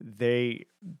ups. They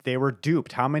were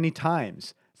duped. How many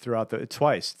times?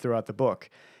 Twice throughout the book.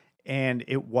 And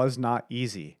it was not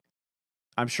easy.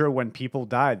 I'm sure when people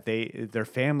died, their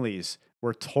families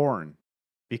were torn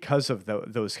because of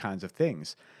those kinds of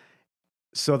things.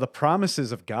 So the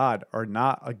promises of God are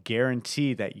not a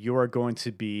guarantee that you are going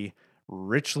to be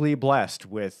richly blessed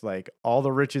with like all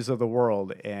the riches of the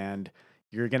world and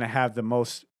you're going to have the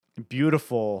most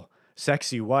beautiful,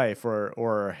 sexy wife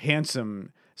or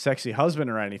handsome, sexy husband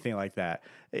or anything like that.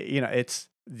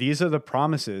 These are the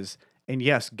promises. And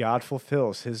yes, God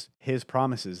fulfills his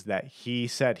promises that he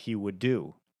said he would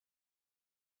do.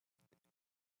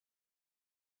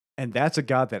 And that's a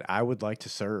God that I would like to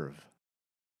serve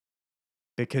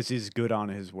because he's good on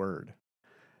his word.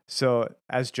 So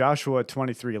as Joshua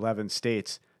 23:11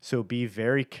 states, so be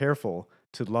very careful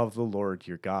to love the Lord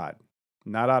your God,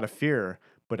 not out of fear,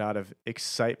 but out of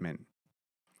excitement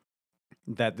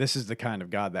that this is the kind of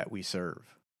God that we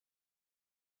serve.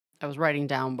 I was writing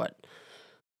down what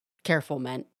careful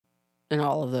meant in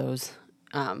all of those.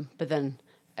 But then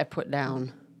I put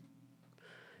down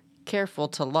careful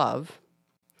to love,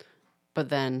 but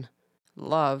then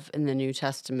love in the New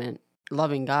Testament,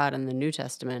 loving God in the New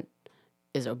Testament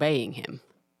is obeying him.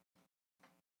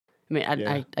 I mean,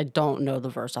 I don't know the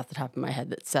verse off the top of my head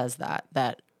that says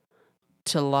that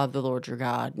to love the Lord your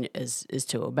God is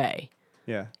to obey.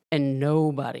 Yeah. And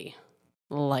nobody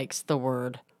likes the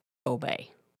word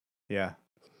obey. Yeah.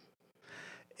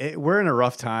 We're in a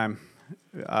rough time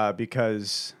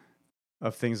because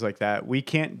of things like that. We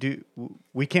can't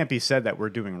be said that we're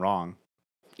doing wrong.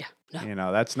 Yeah.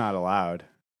 No. That's not allowed.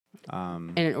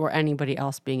 Or anybody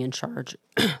else being in charge.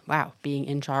 Wow, being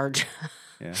in charge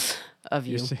yeah. of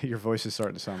you. Your voice is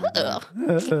starting to sound like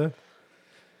that.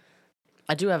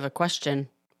 I do have a question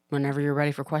whenever you're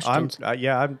ready for questions.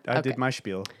 I did my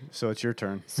spiel, so it's your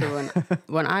turn. So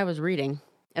when I was reading,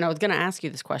 and I was going to ask you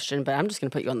this question, but I'm just going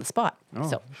to put you on the spot. Oh,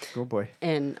 so, go boy.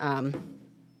 In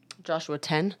Joshua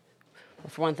 10,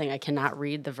 for one thing, I cannot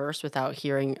read the verse without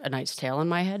hearing A Knight's Tale in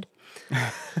my head.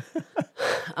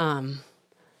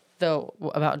 Though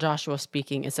about Joshua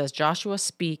speaking, it says, Joshua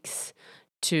speaks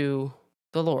to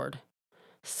the Lord.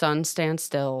 Sun stands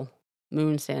still,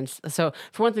 moon stands. So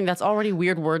for one thing, that's already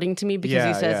weird wording to me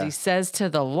because he says to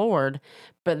the Lord,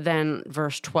 but then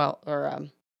verse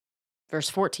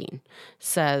 14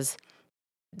 says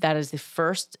that is the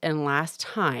first and last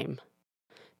time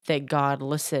that God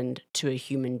listened to a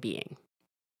human being.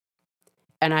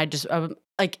 And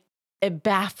it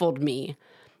baffled me.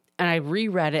 And I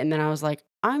reread it and then I was like,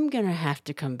 I'm going to have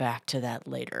to come back to that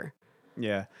later.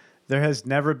 Yeah. There has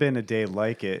never been a day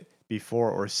like it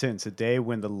before or since, a day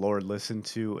when the Lord listened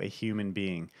to a human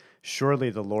being.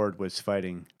 Surely the Lord was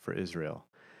fighting for Israel.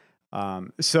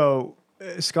 So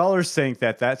scholars think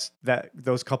that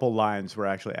those couple lines were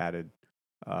actually added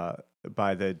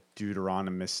by the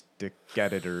Deuteronomistic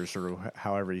editors, or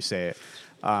however you say it.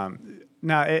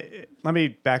 Now, let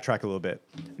me backtrack a little bit.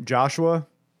 Joshua,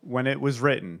 when it was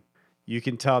written, you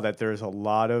can tell that there's a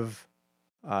lot of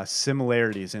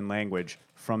similarities in language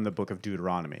from the book of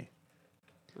Deuteronomy.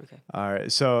 Okay. All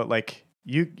right, so like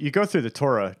you go through the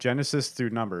Torah, Genesis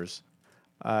through Numbers,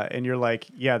 and you're like,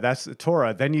 yeah, that's the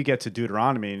Torah. Then you get to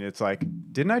Deuteronomy, and it's like,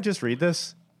 didn't I just read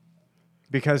this?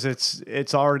 Because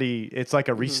it's like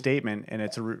a restatement, and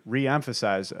it's a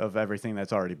re-emphasize of everything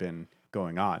that's already been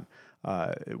going on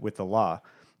with the law.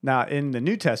 Now, in the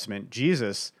New Testament,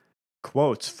 Jesus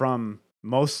quotes from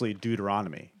mostly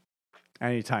Deuteronomy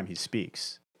anytime he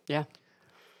speaks. Yeah.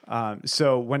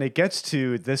 So when it gets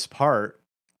to this part,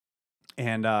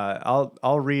 and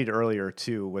I'll read earlier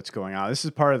too what's going on. This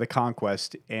is part of the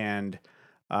conquest, and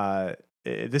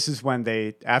this is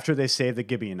when after they save the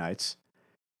Gibeonites,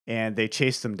 and they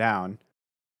chase them down,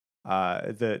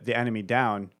 the enemy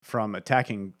down from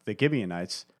attacking the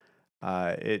Gibeonites.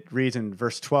 It reads in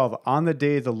verse 12, "On the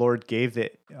day the Lord gave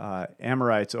the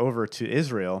Amorites over to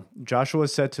Israel, Joshua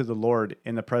said to the Lord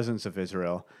in the presence of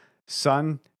Israel,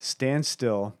 'Sun, stand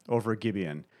still over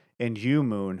Gibeon, and you,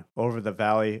 moon, over the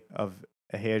valley of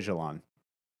Ahajalon.'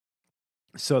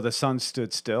 So the sun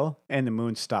stood still, and the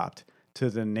moon stopped, till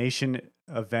the nation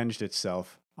avenged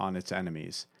itself on its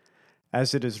enemies.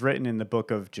 As it is written in the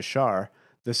book of Jashar,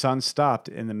 the sun stopped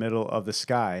in the middle of the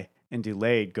sky and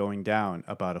delayed going down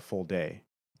about a full day."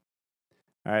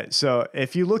 All right, so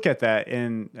if you look at that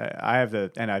I have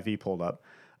the NIV pulled up,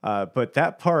 but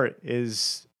that part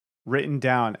is written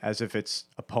down as if it's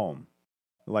a poem.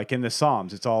 Like in the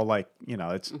Psalms, it's all like,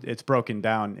 it's broken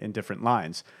down in different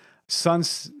lines. Sun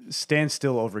stand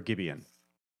still over Gibeon.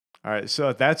 All right,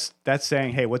 so that's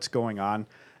saying, hey, what's going on?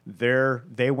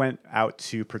 They went out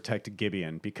to protect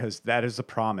Gibeon because that is the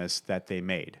promise that they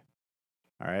made.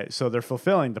 All right, so they're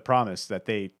fulfilling the promise that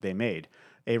they made,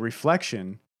 a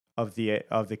reflection of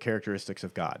the characteristics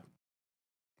of God.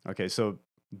 Okay, so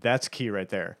that's key right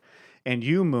there. "And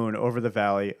you, moon, over the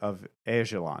valley of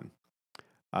Ajalon."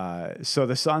 So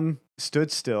the sun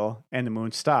stood still and the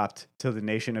moon stopped till the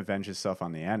nation avenged itself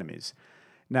on the enemies.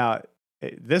 Now,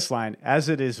 this line, "as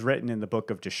it is written in the book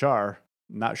of Jashar,"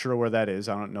 not sure where that is.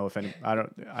 I don't know if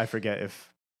I forget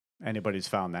if anybody's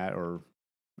found that or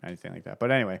anything like that.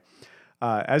 But anyway,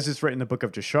 as it's written in the book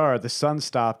of Jashar, the sun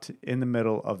stopped in the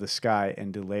middle of the sky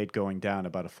and delayed going down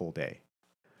about a full day.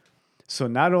 So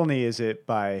not only is it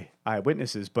by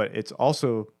eyewitnesses, but it's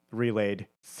also relayed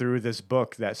through this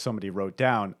book that somebody wrote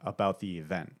down about the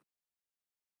event.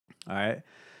 All right.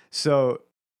 So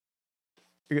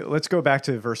let's go back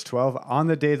to verse 12. "On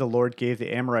the day the Lord gave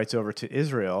the Amorites over to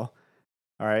Israel."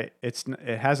 All right. It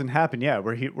hasn't happened yet.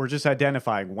 We're just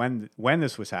identifying when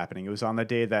this was happening. It was on the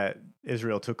day that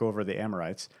Israel took over the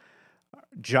Amorites.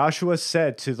 "Joshua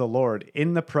said to the Lord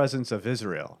in the presence of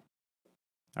Israel."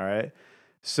 All right.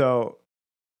 So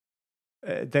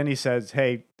then he says,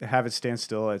 "Hey, have it stand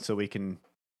still, and so we can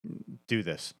do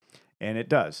this," and it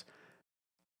does.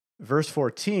 Verse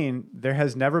 14, "There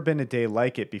has never been a day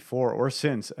like it before or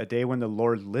since, a day when the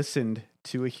Lord listened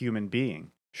to a human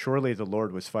being. Surely the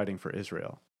Lord was fighting for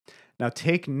Israel." Now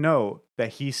take note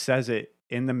that he says it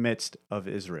in the midst of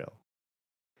Israel.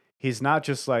 He's not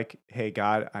just like, "Hey,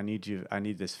 God, I need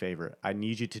this favor. I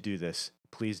need you to do this.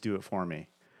 Please do it for me."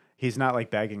 He's not like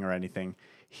begging or anything.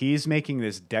 He's making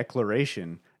this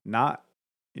declaration, not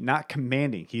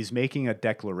commanding. He's making a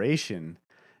declaration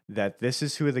that this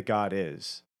is who the God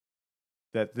is,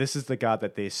 that this is the God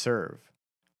that they serve.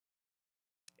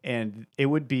 And it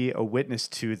would be a witness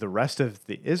to the rest of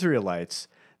the Israelites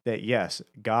that, yes,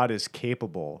 God is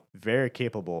capable, very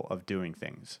capable of doing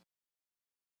things.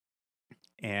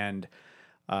 And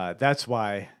that's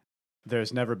why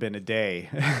there's never been a day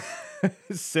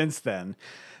since then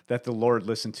that the Lord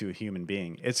listened to a human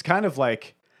being. It's kind of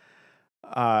like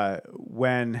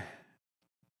when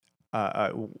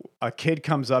a kid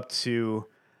comes up to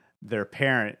their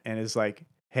parent and is like,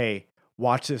 "Hey,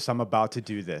 watch this. I'm about to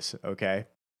do this." Okay.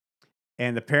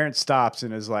 And the parent stops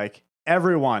and is like,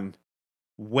 "Everyone,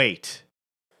 wait.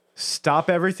 Stop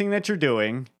everything that you're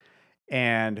doing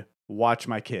and watch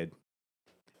my kid."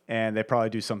 And they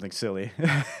probably do something silly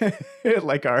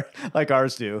like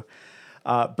ours do.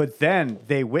 But then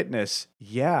they witness,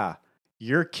 yeah,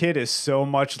 your kid is so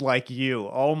much like you.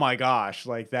 Oh my gosh,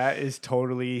 like that is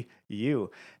totally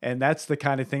you. And that's the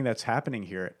kind of thing that's happening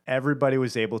here. Everybody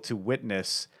was able to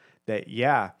witness that,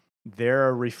 yeah, they're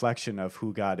a reflection of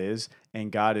who God is,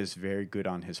 and God is very good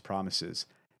on his promises.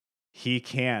 He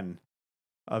can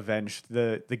avenge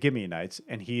the Gibeonites,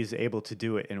 and he's able to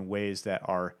do it in ways that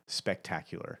are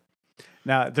spectacular.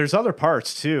 Now, there's other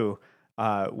parts too.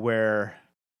 where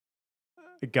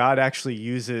God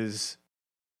actually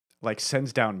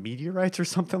sends down meteorites or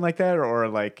something like that, or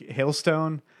like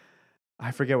hailstone.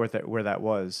 I forget where that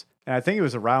was. And I think it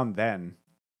was around then.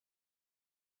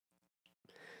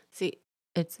 See,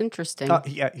 it's interesting.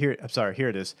 I'm sorry. Here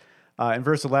it is. In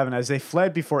verse 11, as they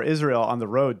fled before Israel on the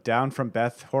road down from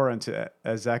Beth Horon to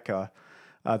Azekah,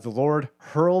 the Lord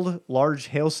hurled large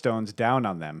hailstones down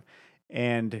on them,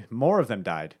 and more of them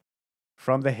died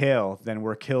from the hail than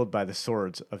were killed by the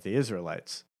swords of the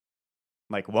Israelites.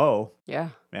 Like, whoa. Yeah.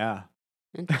 Yeah.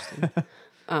 Interesting.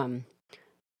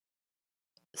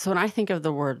 So when I think of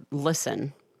the word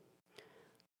listen,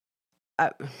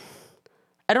 I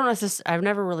don't necessarily, I've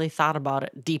never really thought about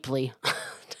it deeply.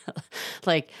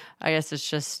 Like, I guess it's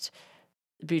just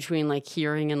between like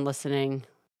hearing and listening.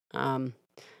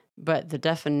 But the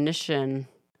definition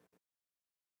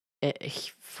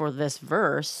for this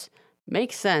verse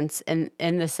makes sense in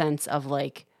the sense of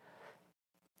like,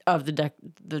 of the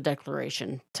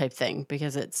declaration type thing,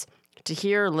 because it's to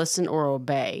hear, listen, or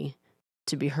obey,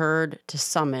 to be heard, to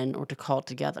summon, or to call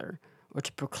together, or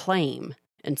to proclaim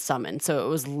and summon. So it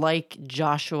was like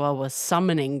Joshua was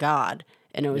summoning God,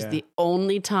 and it was the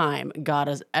only time God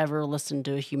has ever listened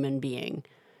to a human being.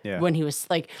 Yeah. When he was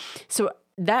like, so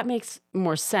that makes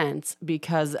more sense,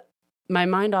 because my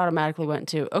mind automatically went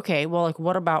to, okay, well, like,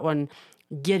 what about when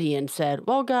Gideon said,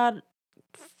 well, God,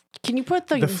 can you put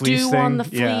the dew on the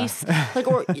fleece? Yeah. Like,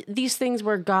 or these things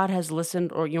where God has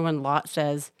listened, or, when Lot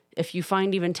says, if you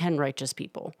find even 10 righteous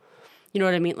people, you know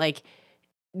what I mean? Like,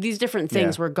 these different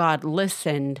things where God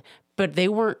listened, but they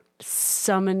weren't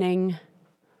summoning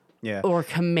or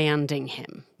commanding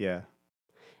him. Yeah.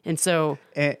 And so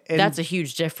and that's a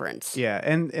huge difference. Yeah.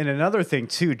 And another thing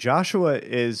too, Joshua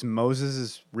is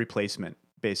Moses' replacement,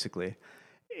 basically.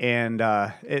 And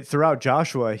throughout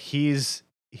Joshua, he's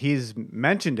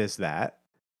mentioned as that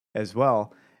as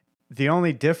well. The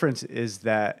only difference is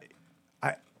that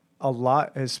a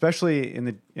lot, especially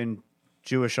in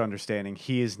Jewish understanding,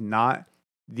 he is not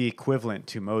the equivalent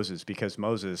to Moses, because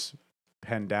Moses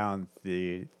penned down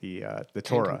the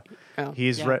Torah.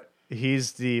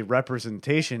 He's the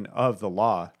representation of the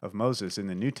law of Moses in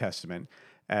the New Testament,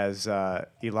 as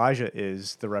Elijah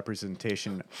is the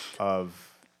representation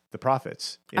of the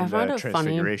prophets in the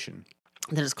Transfiguration.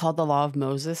 That it's called the law of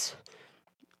Moses.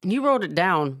 He wrote it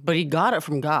down, but he got it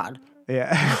from God.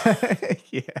 Yeah.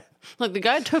 Yeah. Like, the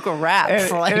guy took a rap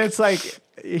and it's like,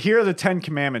 here are the 10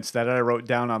 commandments that I wrote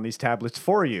down on these tablets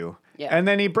for you. Yeah. And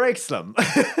then he breaks them.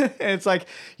 And it's like,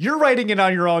 you're writing it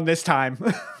on your own this time.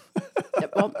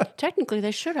 Well, technically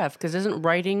they should have, because isn't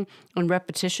writing and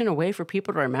repetition a way for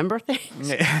people to remember things?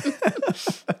 Yeah.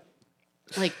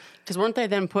 Like, because weren't they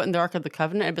then put in the Ark of the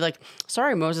Covenant and be like,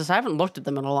 sorry, Moses, I haven't looked at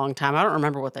them in a long time. I don't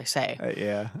remember what they say.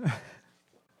 Yeah.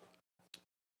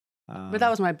 But that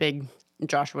was my big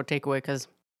Joshua takeaway, because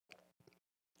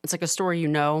it's like a story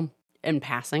in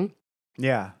passing.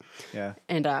 Yeah. Yeah.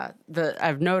 And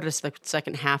I've noticed the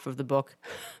second half of the book,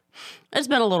 it's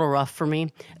been a little rough for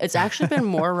me. It's actually been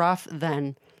more rough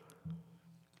than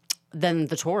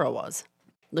the Torah was.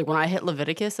 Like, when I hit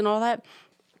Leviticus and all that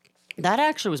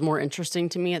actually was more interesting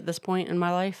to me at this point in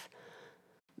my life.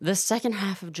 The second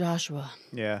half of Joshua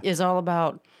is all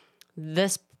about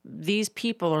these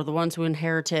people are the ones who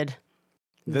inherited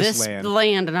this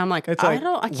land. And I'm like, I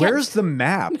can't. Where's the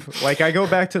map? Like, I go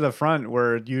back to the front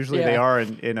where usually they are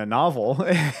in a novel.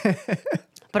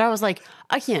 But I was like,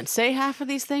 I can't say half of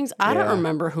these things. I don't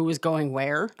remember who was going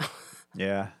where.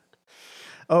 Yeah.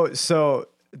 Oh, so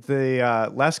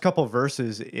the last couple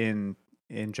verses in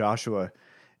Joshua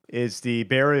is the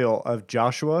burial of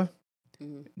Joshua,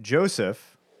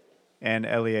 Joseph, and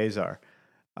Eleazar.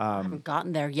 I haven't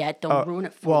gotten there yet. Don't ruin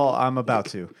it for me. Well, I'm about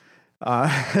to.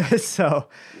 So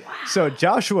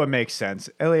Joshua makes sense.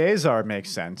 Eleazar makes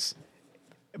sense.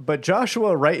 But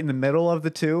Joshua, right in the middle of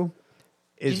the two,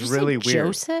 is really weird.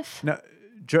 Joseph? No,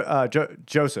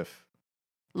 Joseph.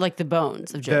 Like the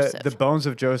bones of Joseph. The bones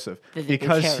of Joseph.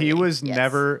 Because he was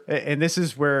never, and this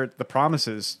is where the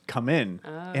promises come in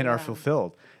and are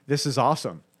fulfilled. This is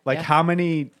awesome. Like, how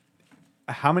many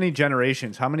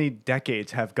generations, how many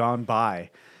decades have gone by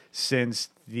since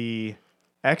the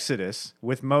Exodus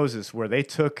with Moses, where they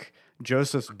took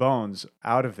Joseph's bones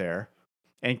out of there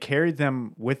and carried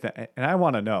them with them? And I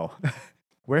want to know,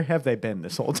 where have they been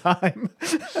this whole time?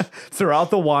 Throughout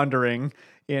the wandering,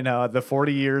 the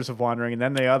 40 years of wandering, and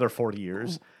then the other 40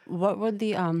 years. What would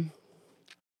the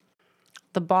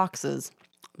boxes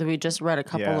that we just read a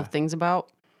couple of things about?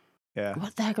 Yeah.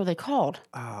 What the heck are they called?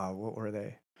 What were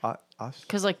they?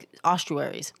 Because, like,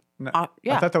 ossuaries. No, I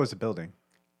thought that was a building.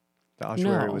 The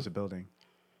ossuary was a building.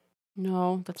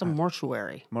 No, that's a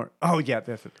mortuary. Oh yeah,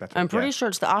 that's I'm yeah. pretty sure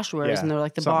it's the ossuaries, Yeah, and they're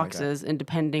like the something like that. boxes, and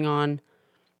depending on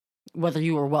whether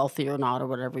you were wealthy or not, or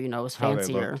whatever, was How they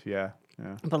fancier. looked, yeah.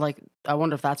 But like, I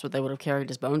wonder if that's what they would have carried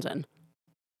his bones in.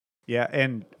 Yeah,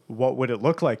 and what would it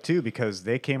look like too? Because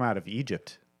they came out of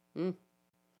Egypt. Mm.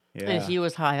 Yeah, And he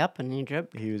was high up in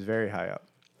Egypt. he was very high up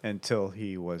until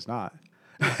he was not.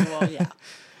 Well, yeah.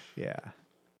 Yeah.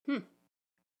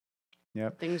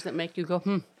 Yep. Things that make you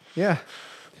go, Yeah.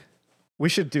 We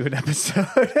should do an episode.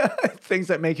 Things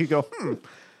that make you go,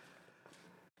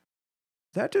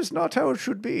 that is not how it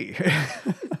should be.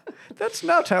 That's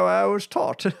not how I was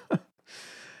taught.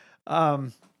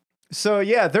 So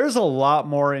yeah, there's a lot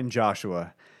more in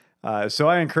Joshua. So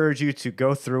I encourage you to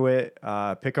go through it.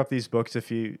 Pick up these books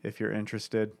if you're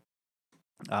interested.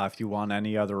 If you want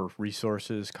any other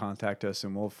resources, contact us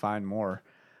and we'll find more.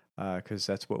 Because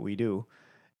that's what we do.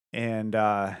 And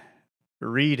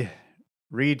read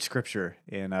scripture.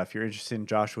 And if you're interested in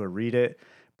Joshua, read it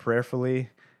prayerfully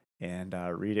and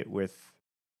read it with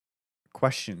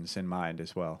questions in mind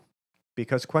as well.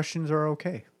 Because questions are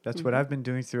okay. That's what I've been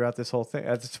doing throughout this whole thing.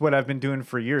 That's what I've been doing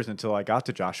for years until I got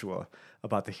to Joshua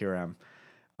about the Hiram.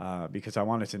 Because I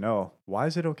wanted to know, why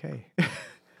is it okay?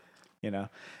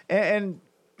 And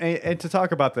to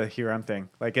talk about the Hiram thing,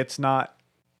 like it's not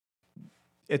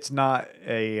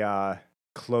a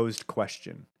closed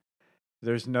question.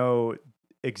 There's no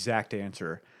exact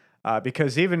answer.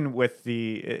 Because even with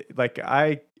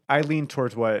I lean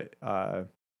towards what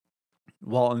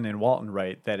Walton and Walton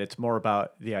write, that it's more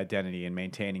about the identity and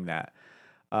maintaining that.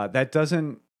 That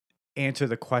doesn't answer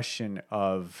the question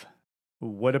of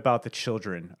what about the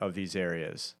children of these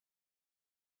areas?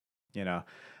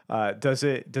 Does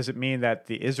it mean that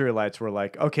the Israelites were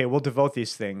like, okay, we'll devote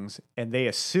these things, and they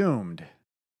assumed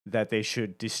that they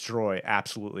should destroy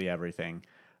absolutely everything,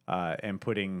 and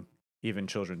putting even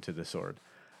children to the sword?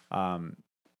 And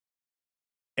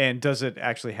does it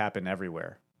actually happen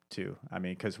everywhere? Too. I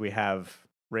mean, because we have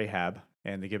Rahab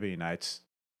and the Gibeonites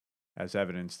as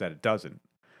evidence that it doesn't.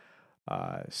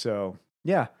 So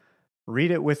yeah,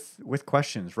 read it with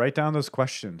questions. Write down those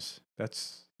questions.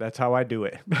 That's how I do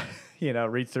it.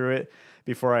 Read through it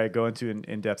before I go into an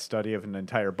in-depth study of an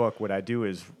entire book. What I do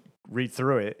is read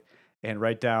through it and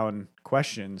write down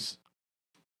questions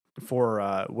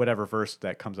for whatever verse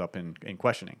that comes up in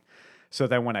questioning. So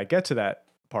then when I get to that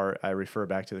part, I refer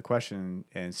back to the question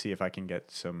and see if I can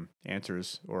get some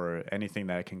answers or anything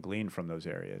that I can glean from those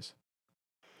areas.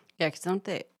 Yeah, because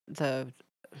don't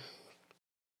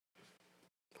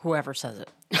whoever says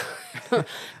it,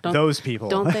 those people,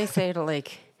 don't they say to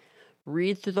like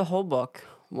read through the whole book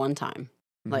one time,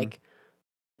 like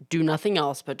do nothing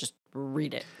else but just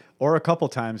read it, or a couple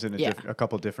times in a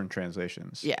couple different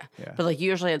translations. Yeah, but like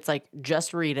usually it's like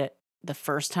just read it. The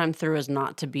first time through is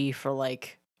not to be for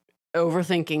like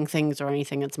overthinking things or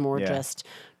anything. It's more just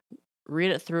read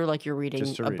it through like you're reading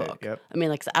a book. Yep. I mean,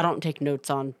 like I don't take notes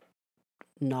on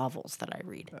novels that I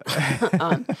read.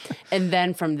 And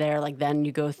then from there, like then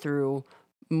you go through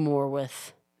more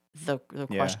with the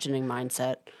questioning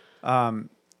mindset.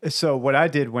 So what I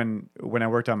did when I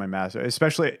worked on my master,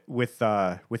 especially with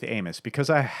Amos, because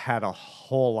I had a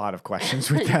whole lot of questions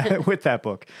with that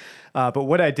book. But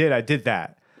what I did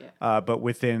that. But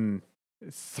within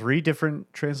 3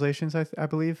 different translations, I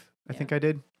believe. I think I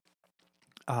did.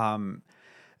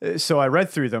 So I read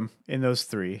through them in those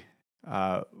 3,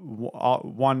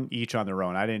 one each on their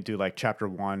own. I didn't do like chapter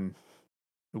 1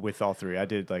 with all 3. I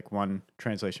did like one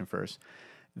translation first.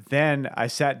 Then I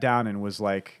sat down and was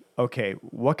like, okay,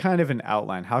 what kind of an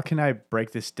outline? How can I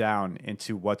break this down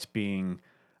into what's being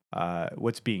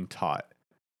taught?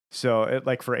 So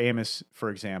like for Amos, for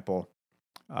example,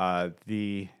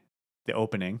 the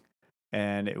opening,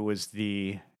 and it was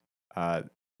the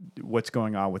what's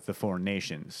going on with the foreign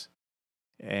nations.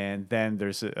 And then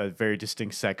there's a very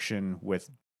distinct section with,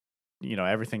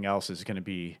 everything else is going to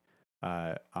be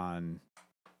on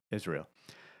Israel.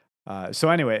 So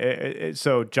anyway,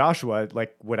 so Joshua,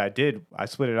 like what I did, I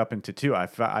split it up into 2.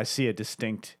 I see a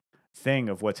distinct thing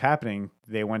of what's happening.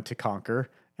 They went to conquer,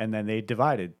 and then they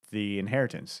divided the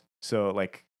inheritance. So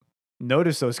like,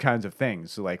 notice those kinds of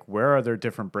things. So like, where are there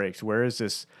different breaks? Where is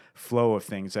this flow of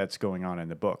things that's going on in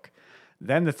the book?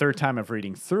 Then the 3rd time of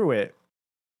reading through it,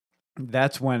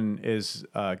 that's when is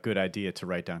a good idea to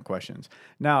write down questions.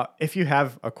 Now, if you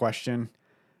have a question,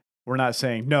 we're not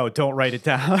saying, no, don't write it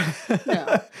down.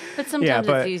 No, but sometimes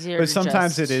it's easier. But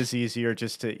sometimes it is easier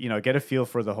just to, get a feel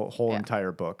for the whole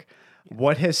entire book. Yeah.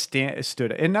 What has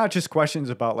stood, and not just questions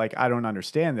about like, I don't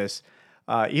understand this.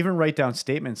 Even write down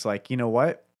statements like, you know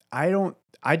what? I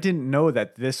didn't know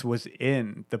that this was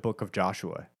in the book of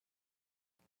Joshua.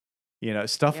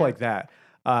 stuff like that.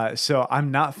 So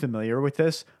I'm not familiar with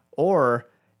this. Or,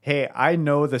 hey, I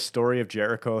know the story of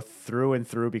Jericho through and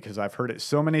through because I've heard it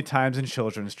so many times in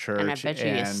children's church. And I bet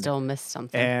you still missed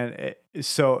something. And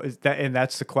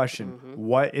that's the question.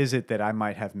 What is it that I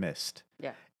might have missed?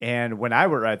 Yeah. And when I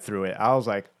read through it, I was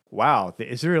like, wow, the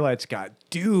Israelites got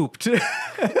duped.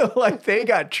 Like they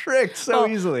got tricked so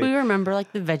easily. We remember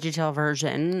like the VeggieTale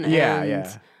version.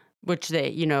 Yeah. Which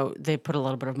they put a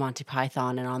little bit of Monty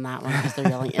Python in on that one because they're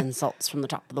yelling insults from the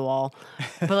top of the wall.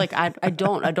 But like I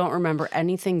don't remember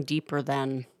anything deeper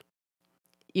than,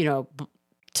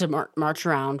 to march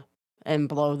around and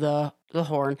blow the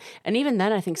horn. And even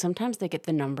then, I think sometimes they get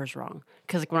the numbers wrong.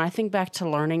 Because like when I think back to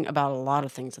learning about a lot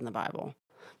of things in the Bible,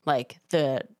 like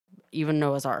even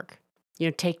Noah's Ark,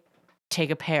 take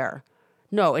a pair.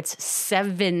 No, it's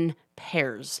 7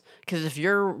 pairs. Because if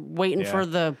you're waiting for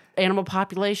the animal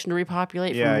population to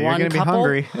repopulate from one couple,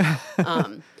 you're gonna be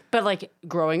hungry. But like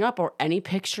growing up or any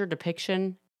picture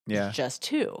depiction, it's just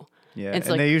 2. Yeah, and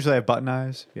they usually have button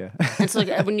eyes. Yeah. And so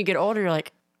like when you get older, you're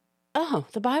like, oh,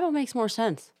 the Bible makes more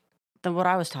sense than what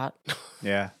I was taught.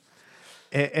 Yeah.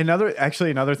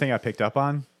 Another thing I picked up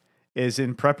on is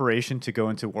in preparation to go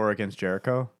into war against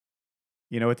Jericho.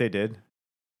 You know what they did?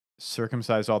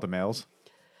 Circumcised all the males.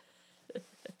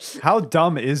 How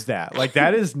dumb is that? Like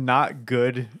that is not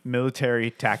good military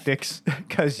tactics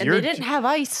because they didn't have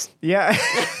ice. Yeah.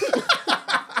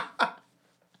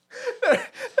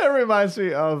 That reminds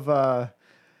me of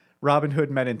Robin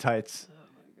Hood Men in Tights.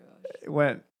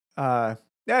 Oh my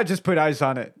gosh. Just put ice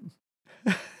on it.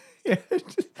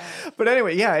 But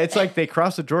anyway, it's like they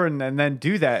cross the Jordan and then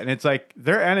do that, and it's like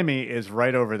their enemy is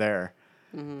right over there.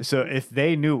 Mm-hmm. So if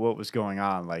they knew what was going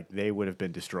on, like they would have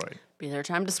been destroyed. Be their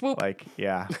time to swoop. Like,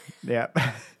 yeah.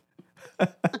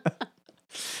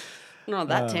 No,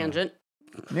 that tangent.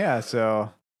 Yeah,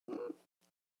 so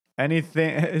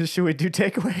anything, should we do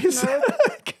takeaways? No.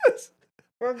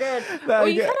 We're good. Well,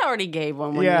 you kind of already gave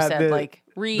one when you said,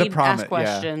 read, ask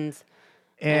questions.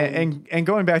 And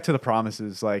going back to the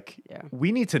promises,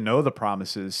 we need to know the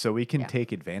promises so we can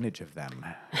take advantage of them,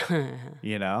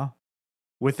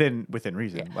 within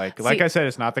reason. Yeah. Like I said,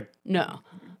 it's not the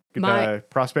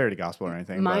prosperity gospel or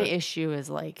anything. My issue is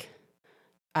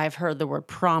I've heard the word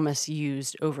promise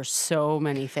used over so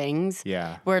many things.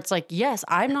 Yeah. Where it's like, yes,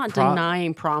 I'm not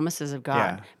denying promises of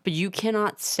God, but you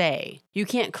can't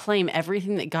claim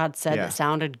everything that God said that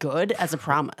sounded good as a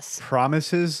promise.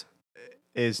 Promises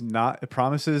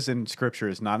in scripture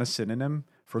is not a synonym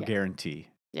for guarantee.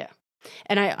 Yeah.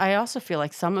 And I also feel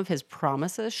like some of his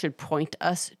promises should point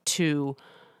us to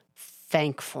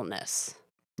thankfulness.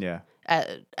 Yeah.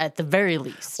 At the very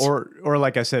least. Or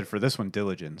like I said, for this one,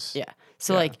 diligence. Yeah.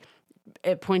 So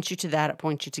it points you to that. It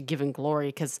points you to giving glory.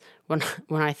 Because when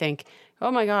I think,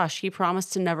 oh my gosh, he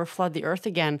promised to never flood the earth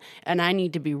again, and I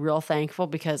need to be real thankful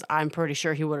because I'm pretty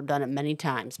sure he would have done it many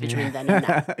times between then and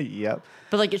now. Yep.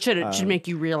 But it should make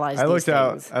you realize these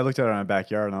things. I looked out on my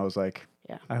backyard and I was like,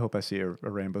 I hope I see a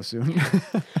rainbow soon.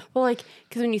 Well,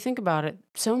 because when you think about it,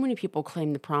 so many people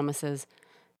claim the promises,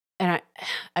 and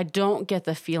I don't get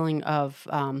the feeling of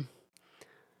not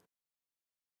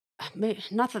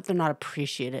that they're not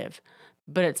appreciative,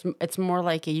 but it's more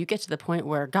like you get to the point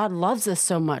where God loves us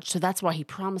so much, so that's why he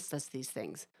promised us these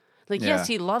things. Yes,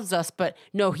 he loves us, but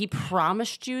no, he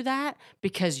promised you that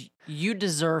because you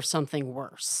deserve something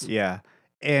worse. Yeah.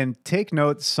 And take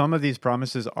note, some of these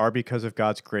promises are because of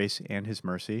God's grace and his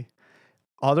mercy.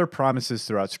 Other promises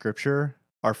throughout scripture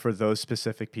are for those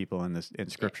specific people in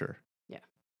scripture. Yeah.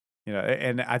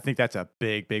 And I think that's a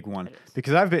big, big one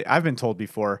because I've been told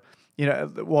before,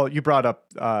 you brought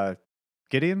up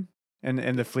Gideon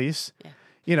and the fleece.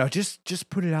 Yeah.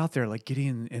 Just put it out there like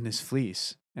Gideon and his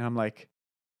fleece. And I'm like,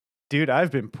 dude,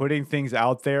 I've been putting things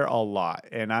out there a lot,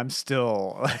 and I'm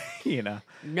still,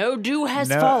 no dew has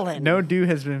fallen. No dew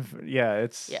has been.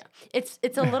 It's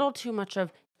a little too much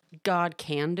of God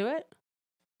can do it,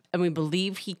 and we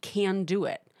believe he can do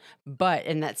it. But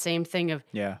in that same thing of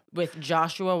with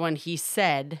Joshua, when he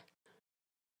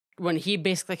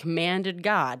basically commanded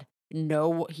God,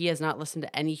 no, he has not listened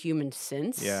to any human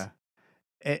since. Yeah,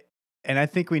 and I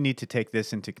think we need to take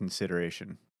this into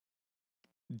consideration.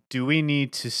 Do we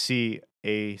need to see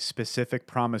a specific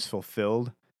promise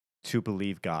fulfilled to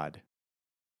believe God?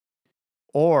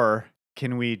 Or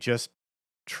can we just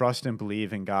trust and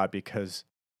believe in God because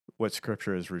what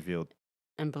scripture has revealed?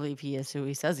 And believe he is who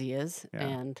he says he is. Yeah.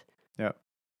 And yeah.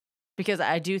 Because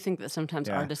I do think that sometimes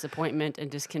our disappointment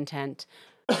and discontent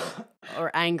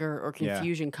or anger or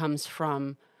confusion comes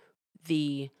from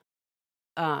the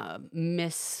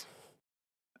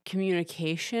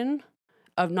miscommunication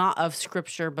not of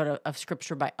Scripture, but of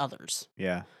Scripture by others.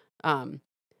 Yeah.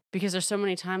 Because there's so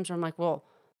many times where I'm like, well,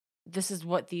 this is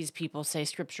what these people say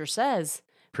Scripture says.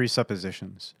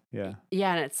 Presuppositions. Yeah.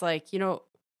 Yeah, and it's like,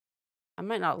 I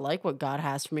might not like what God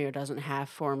has for me or doesn't have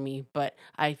for me, but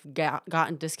I've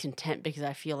gotten discontent because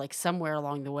I feel like somewhere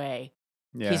along the way,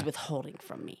 He's withholding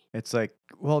from me. It's like,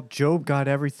 well, Job got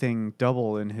everything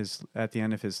double at the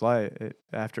end of his life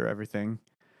after everything.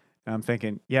 And I'm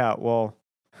thinking, yeah, well,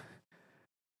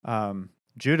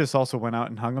 Judas also went out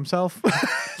and hung himself.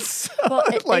 So, well,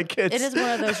 it is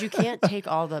one of those, you can't take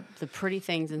all the pretty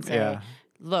things and say,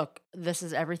 look, this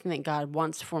is everything that God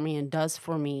wants for me and does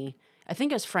for me. I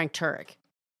think it was Frank Turek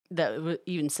that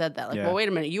even said that. Like, well, wait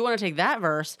a minute, you want to take that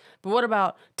verse, but what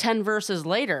about 10 verses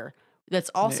later?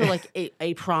 That's also like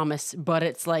a promise, but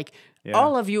it's like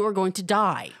all of you are going to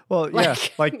die. Well,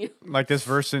 like this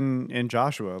verse in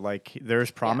Joshua, like there's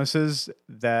promises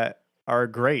that are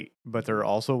great, but there are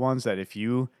also ones that if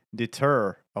you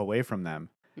deter away from them,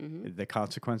 the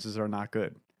consequences are not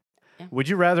good. Yeah. Would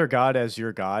you rather God as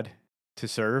your God to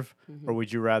serve, or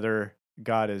would you rather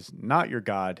God as not your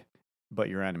God, but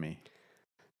your enemy?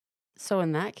 So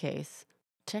in that case,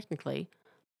 technically,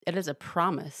 it is a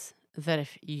promise that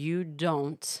if you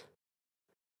don't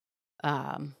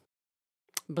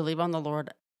believe on the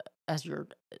Lord as your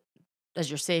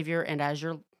Savior and as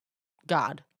your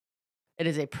God, it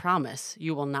is a promise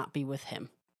you will not be with Him.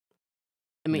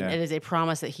 I mean, it is a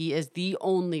promise that He is the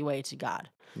only way to God.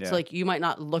 Yeah. So, like, you might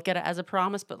not look at it as a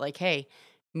promise, but like, hey,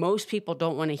 most people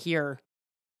don't want to hear,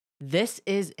 this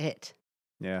is it.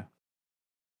 Yeah.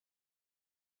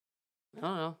 I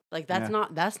don't know. Like,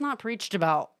 that's not preached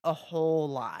about a whole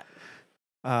lot.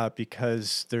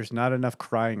 Because there's not enough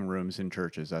crying rooms in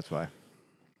churches. That's why.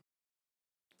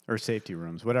 Or safety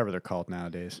rooms, whatever they're called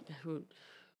nowadays.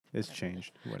 It's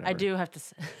changed. Whatever. I do have to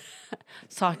say, I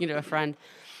was talking to a friend,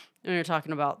 and we were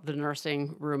talking about the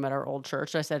nursing room at our old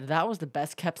church. I said, that was the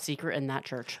best kept secret in that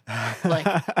church. Like,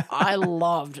 I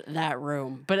loved that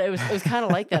room. But it was kind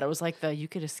of like that. It was like you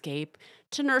could escape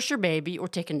to nurse your baby or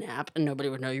take a nap, and nobody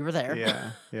would know you were there.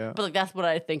 Yeah, yeah. But like, that's what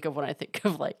I think of when I think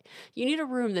of, like, you need a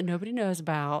room that nobody knows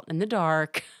about in the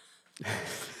dark.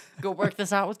 Go work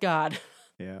this out with God.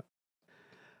 Yeah.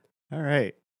 All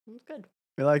right. It's good.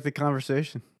 We like the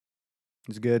conversation.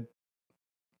 It's good.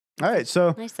 All right,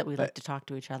 so nice that we like to talk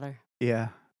to each other. Yeah.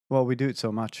 Well, we do it so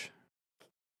much.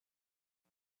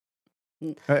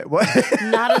 What?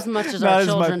 Not as much as our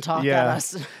children talk at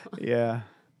us. Yeah.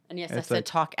 And yes, I said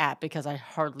talk at because I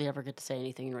hardly ever get to say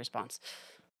anything in response.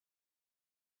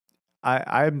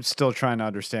 I'm still trying to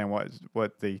understand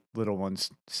what the little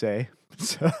ones say.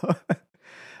 So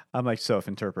I'm like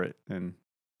self-interpret and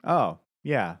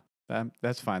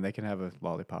that's fine. They can have a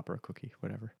lollipop or a cookie,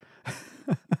 whatever.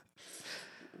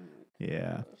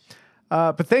 Yeah.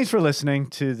 But thanks for listening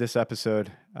to this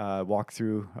episode,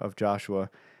 walkthrough of Joshua.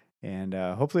 And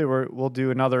hopefully we'll do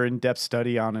another in-depth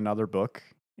study on another book.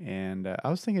 And I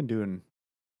was thinking doing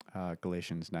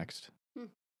Galatians next. Good,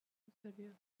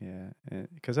 yeah,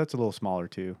 because that's a little smaller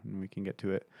too, and we can get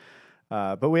to it.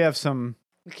 But we have some...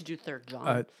 We could do 3rd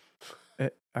John. I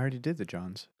already did the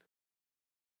Johns.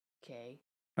 Okay.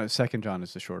 2nd John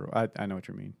is the shorter one. I know what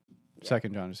you mean. Yeah.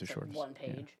 2nd John is the shortest. One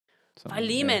page. Yeah.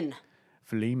 Philemon.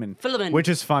 Philemon. Which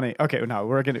is funny. Okay, no,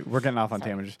 we're getting off on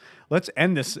tangents. Let's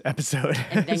end this episode.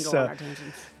 And then go on our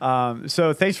tangents.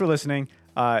 So thanks for listening.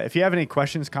 If you have any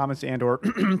questions, comments, and or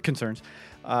concerns,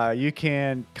 you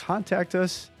can contact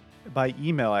us by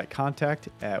email at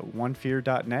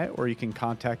contact@onefear.net, or you can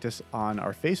contact us on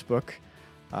our Facebook.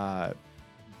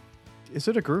 Is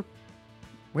it a group?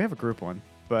 We have a group one,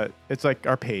 but it's like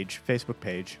our page, Facebook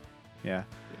page. Yeah.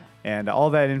 And all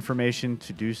that information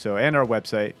to do so, and our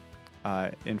website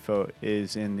info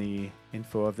is in the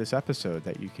info of this episode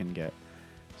that you can get.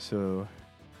 So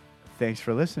thanks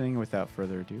for listening. Without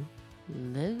further ado,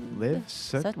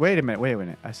 wait a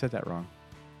minute. I said that wrong.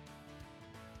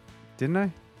 Didn't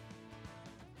I?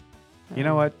 You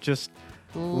know what? Just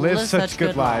live such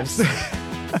good lives.